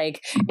doesn't feel like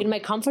in my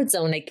comfort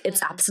zone, like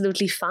it's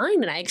absolutely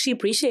fine. And I actually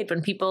appreciate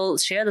when people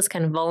share this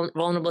kind of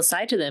vulnerable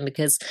side to them,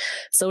 because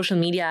social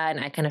media, and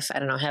I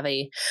don't know, have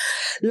a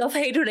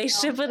love-hate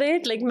relationship with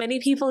it, like many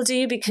people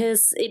do,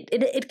 because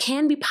it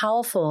can be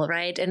powerful,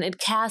 right? And it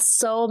casts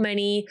so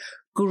many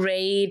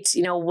great,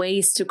 you know,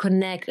 ways to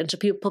connect and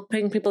to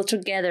bring people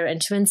together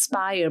and to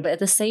inspire, but at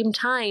the same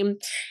time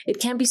it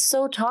can be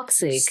so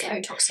toxic.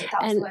 That was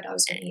the word I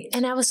was going to use.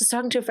 And I was just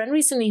talking to a friend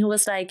recently who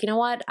was like, you know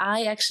what,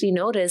 I actually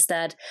noticed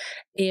that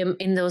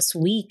in those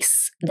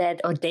weeks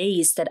or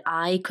days that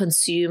I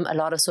consume a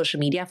lot of social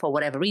media for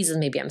whatever reason,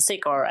 maybe I'm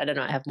sick, or I don't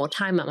know, I have more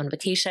time, I'm on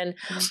vacation,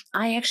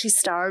 I actually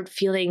start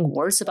feeling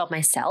worse about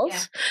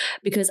myself,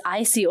 because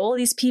I see all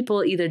these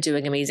people either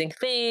doing amazing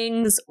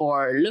things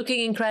or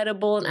looking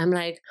incredible, and I'm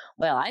like,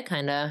 well, I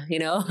kind of, you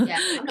know, I'm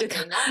not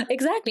doing that.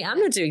 Exactly, I'm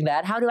not doing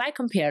that. How do I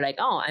compare? Like,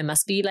 oh, I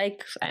must be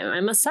like, I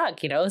must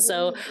suck, you know?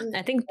 So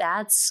I think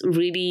that's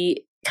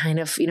really kind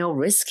of, you know,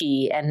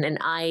 risky. And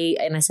I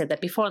said that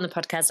before on the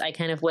podcast, I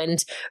kind of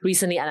went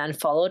recently and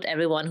unfollowed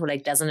everyone who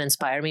like doesn't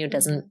inspire me or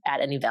doesn't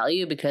add any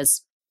value,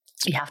 because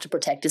you have to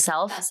protect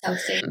yourself. That's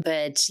healthy.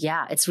 But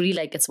yeah, it's really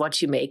like, it's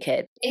what you make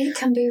it. It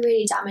can be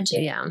really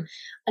damaging. Yeah.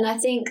 And I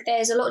think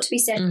there's a lot to be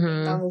said for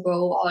being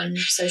vulnerable on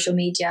social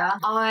media.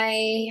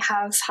 I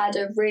have had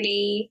a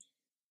really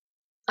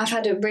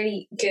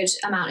good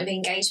amount of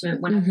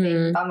engagement when I've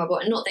been vulnerable.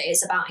 And not that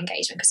it's about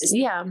engagement, because it's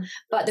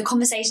but the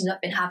conversations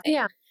I've been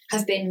having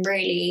have been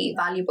really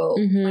valuable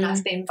when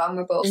I've been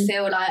vulnerable. I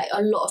feel like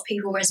a lot of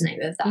people resonate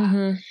with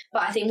that.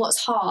 But I think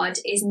what's hard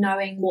is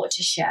knowing what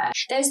to share.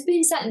 There's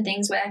been certain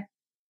things where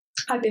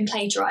I've been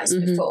plagiarized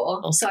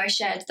before. So I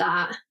shared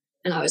that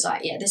and I was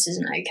like, yeah, this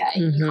isn't okay.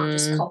 You can't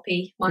just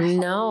copy my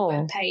whole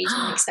web page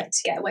and expect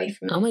to get away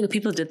from it. Oh my God,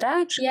 people did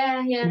that?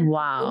 Yeah.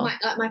 Wow.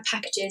 My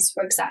packages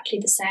were exactly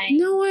the same.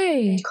 No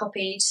way. They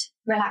copied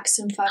Relax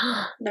and Fun,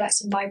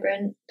 Relax and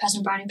Vibrant,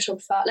 Personal Branding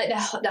Photographer, like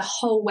the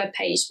whole web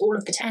page, all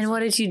of the text. And what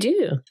did you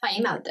do? I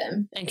emailed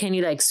them. And can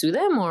you like sue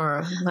them,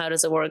 or how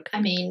does it work?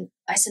 I mean,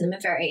 I sent them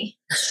a very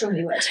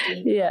strongly worded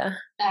email. Yeah.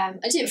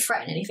 I didn't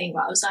threaten anything,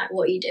 but I was like,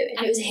 what are you doing?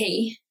 And it was a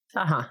he.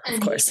 Of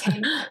course. He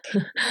came back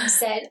and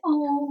said,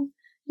 oh,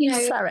 you know.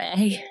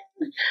 Sorry.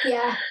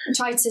 Yeah. And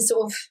tried to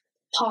sort of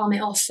palm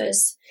it off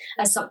as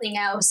something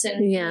else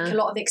and make a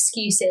lot of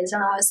excuses.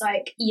 And I was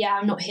like, yeah,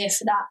 I'm not here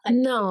for that. Like,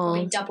 no.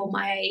 probably double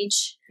my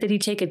age. Did he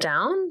take it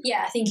down?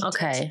 Yeah, I think he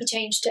did. He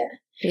changed it.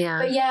 Yeah.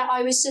 But yeah,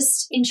 I was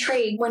just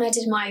intrigued when I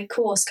did my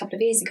course a couple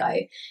of years ago.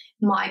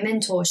 My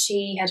mentor,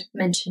 she had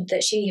mentioned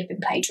that she had been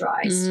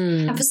plagiarised.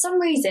 And for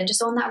some reason,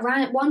 just on that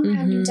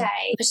random day,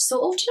 I just thought,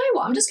 oh, do you know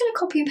what? I'm just going to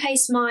copy and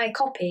paste my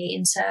copy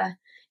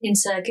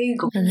into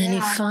Google. And then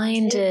you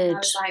find it. And I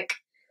was like,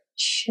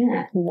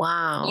 shit.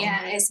 Wow.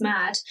 Yeah, it's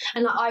mad.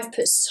 And like, I've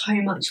put so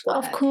much work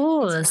of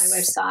course into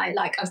my website.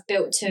 Like, I've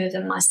built 2 of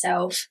them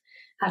myself,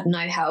 had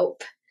no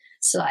help.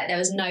 So like there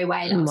was no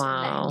way that I was going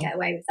to let him get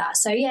away with that.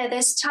 So yeah,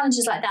 there's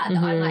challenges like that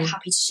that I'm like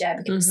happy to share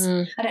because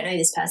I don't know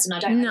this person, I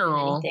don't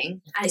know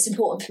anything, and it's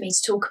important for me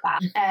to talk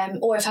about.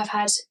 Or if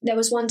there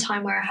was one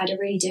time where I had a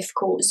really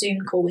difficult Zoom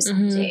call with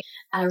somebody,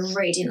 and I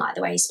really didn't like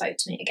the way he spoke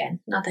to me.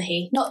 Again, another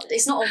he.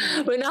 It's not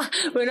all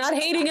we're not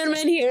hating on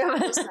men here.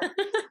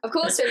 Of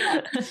course we're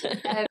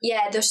not.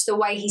 Yeah, just the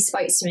way he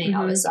spoke to me,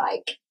 I was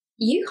like,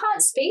 you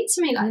can't speak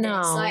to me like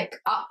this. Like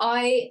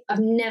I've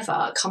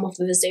never come off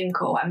of a Zoom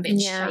call and been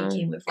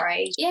shaking with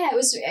rage. Yeah,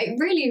 it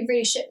really,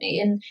 really shook me.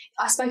 And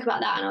I spoke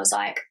about that and I was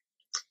like,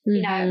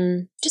 you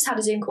know, just had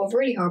a Zoom call with a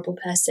really horrible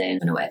person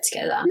and I worked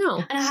together. No.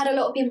 And I had a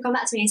lot of people come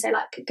back to me and say,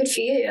 like, good for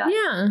you.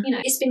 Like, you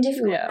know, it's been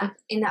difficult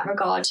in that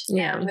regard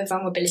with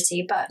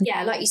vulnerability. But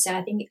yeah, like you said,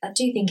 I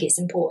do think it's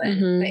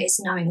important, but it's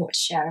knowing what to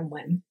share and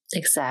when.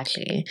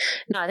 Exactly.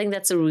 No, I think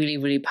that's a really,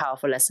 really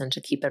powerful lesson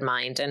to keep in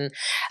mind. And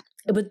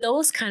with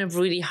those kind of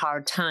really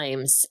hard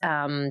times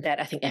that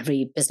I think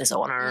every business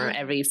owner,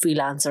 every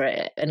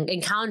freelancer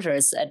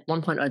encounters at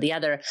one point or the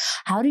other,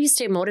 how do you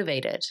stay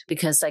motivated?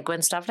 Because like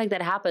when stuff like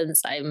that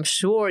happens, I'm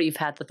sure you've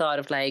had the thought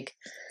of like,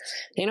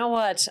 you know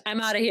what, I'm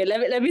out of here.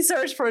 Let me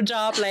search for a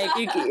job. Like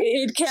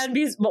it can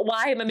be, but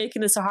why am I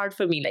making this so hard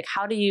for me? Like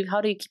how do you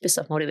keep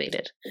yourself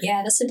motivated?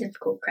 Yeah, that's a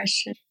difficult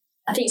question.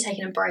 I think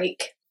taking a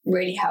break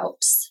really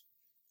helps.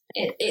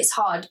 It's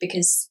hard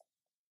because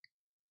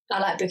I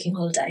like booking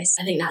holidays.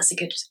 I think that's a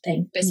good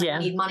thing. But you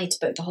need money to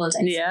book the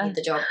holidays. You need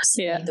the jobs.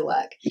 You need the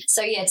work.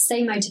 So to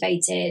stay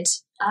motivated,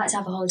 I like to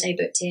have a holiday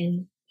booked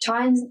in.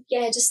 Try and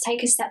just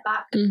take a step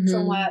back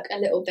from work a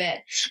little bit.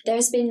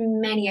 There's been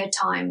many a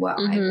time where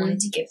I wanted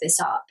to give this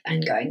up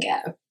and go and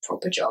get a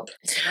proper job.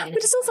 But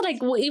it's also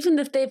like, well, even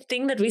the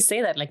thing that we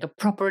say that, like a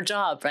proper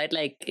job, right?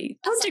 Like,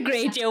 don't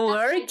degrade your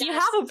work. You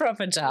have a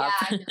proper job.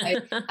 Yeah,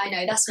 I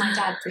know. That's my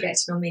dad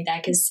projecting on me there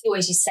because he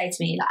always used to say to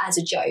me, like, as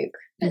a joke,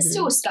 but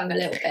still stung a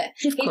little bit.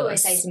 He'd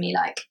always say to me,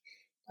 like,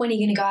 when are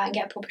you going to go out and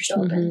get a proper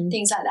job and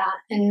things like that?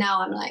 And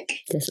now I'm like,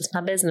 this is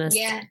my business.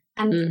 Yeah.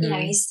 And, you know,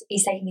 he's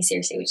taking me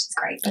seriously, which is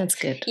great. That's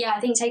good. Yeah, I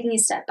think taking a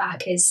step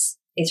back is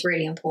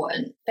really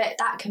important. But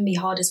that can be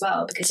hard as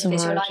well because if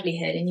it's your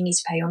livelihood and you need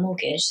to pay your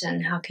mortgage,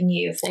 then how can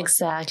you afford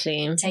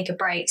to take a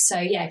break? So,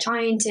 yeah,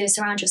 trying to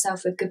surround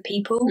yourself with good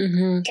people,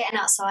 getting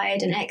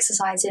outside and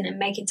exercising and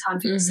making time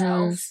for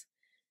yourself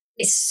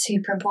is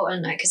super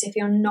important. Because if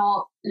you're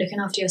not looking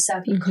after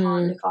yourself, you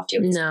can't look after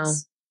your business.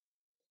 No.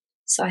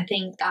 So I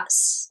think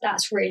that's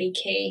really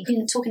key.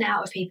 Talking it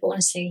out with people,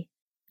 honestly.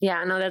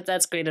 Yeah, no,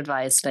 that's great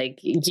advice. Like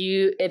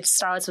it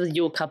starts with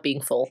your cup being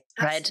full,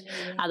 right?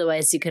 Absolutely.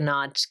 Otherwise you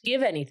cannot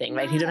give anything,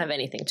 right? You don't have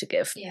anything to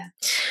give. Yeah.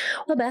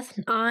 Well, Beth,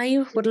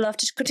 I would love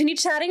to continue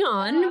chatting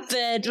on,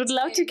 but would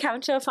love to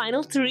count to a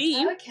final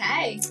 3.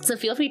 Okay. So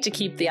feel free to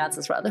keep the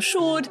answers rather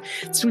short.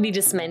 It's really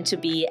just meant to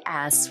be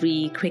as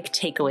 3 quick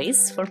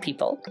takeaways for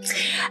people.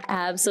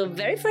 So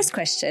very first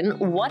question,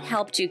 what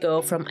helped you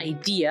go from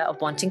idea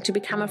of wanting to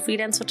become a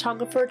freelance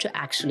photographer to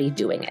actually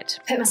doing it?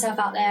 Put myself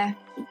out there.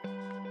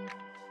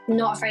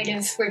 Not afraid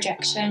of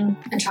rejection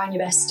and trying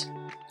your best.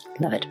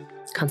 Love it.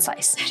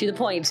 Concise. To the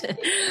point.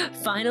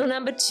 Final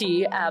number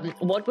 2.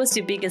 What was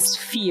your biggest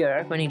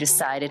fear when you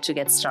decided to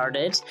get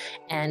started?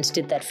 And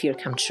did that fear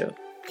come true?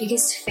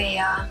 Biggest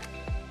fear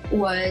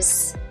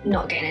was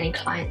not getting any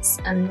clients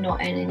and not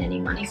earning any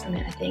money from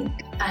it, I think.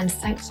 And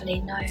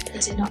thankfully, no, it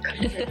did not come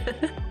true.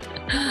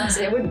 Otherwise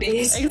it would be.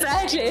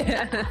 Exactly.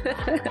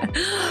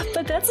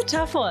 But that's a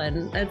tough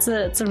one. It's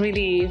a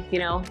really,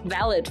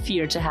 valid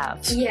fear to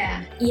have.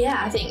 Yeah,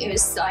 I think it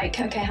was like,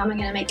 okay, how am I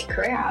going to make a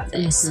career out of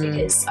this?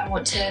 Because I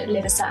want to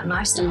live a certain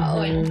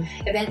lifestyle and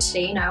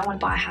eventually, I want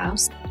to buy a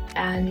house.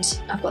 And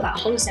I've got that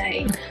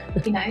holiday,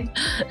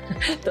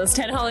 Those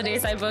 10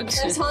 holidays I booked.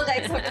 Those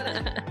holidays,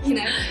 that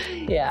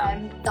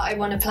I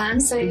want to plan.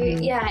 So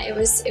it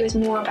was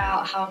more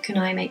about how can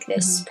I make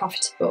this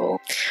profitable.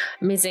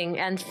 Amazing.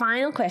 And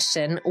final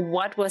question,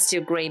 what was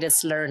your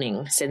greatest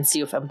learning since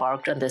you've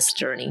embarked on this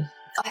journey?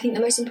 I think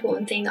the most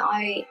important thing that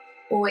I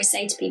always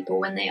say to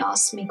people when they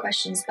ask me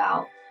questions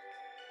about,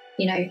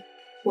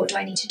 what do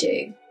I need to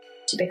do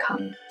to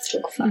become a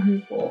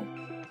photographer or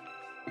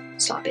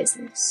start a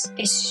business,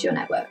 it's just your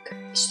network,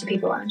 it's just the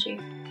people around you.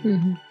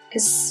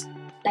 Because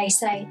they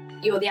say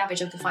you're the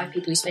average of the 5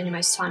 people you spend your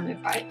most time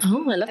with, right?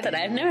 Oh, I love that.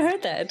 I've never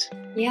heard that.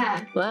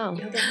 Yeah. Wow.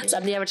 So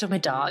I'm the average of my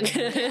dog. Me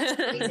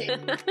too.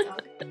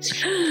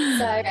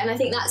 So, and I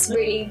think that's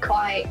really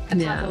quite a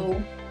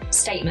powerful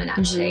statement,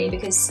 actually,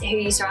 because who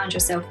you surround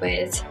yourself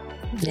with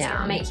is going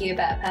to make you a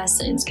better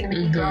person. It's going to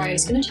make you grow.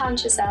 It's going to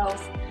challenge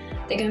yourself.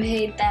 They're going to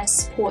be there to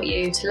support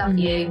you, to love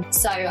you.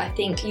 So I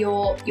think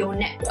your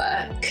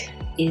network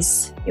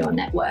is your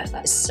net worth.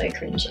 That is so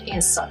cringy.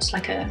 It's such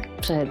like a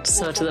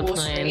so to the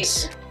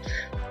point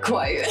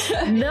quote.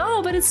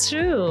 No, but it's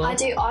true. I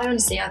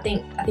honestly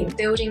think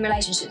building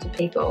relationships with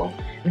people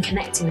and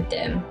connecting with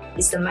them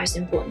is the most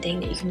important thing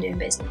that you can do in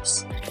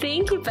business.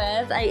 Thank you,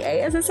 Beth.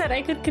 As I said,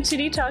 I could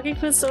continue talking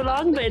for so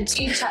long, but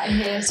you chatting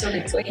here till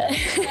next week.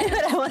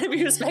 But I want to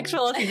be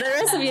respectful of the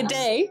rest of your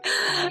day.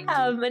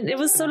 And it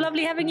was so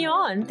lovely having you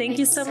on. Thank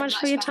you so much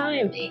for your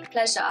time.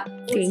 Pleasure.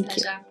 Thank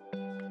you.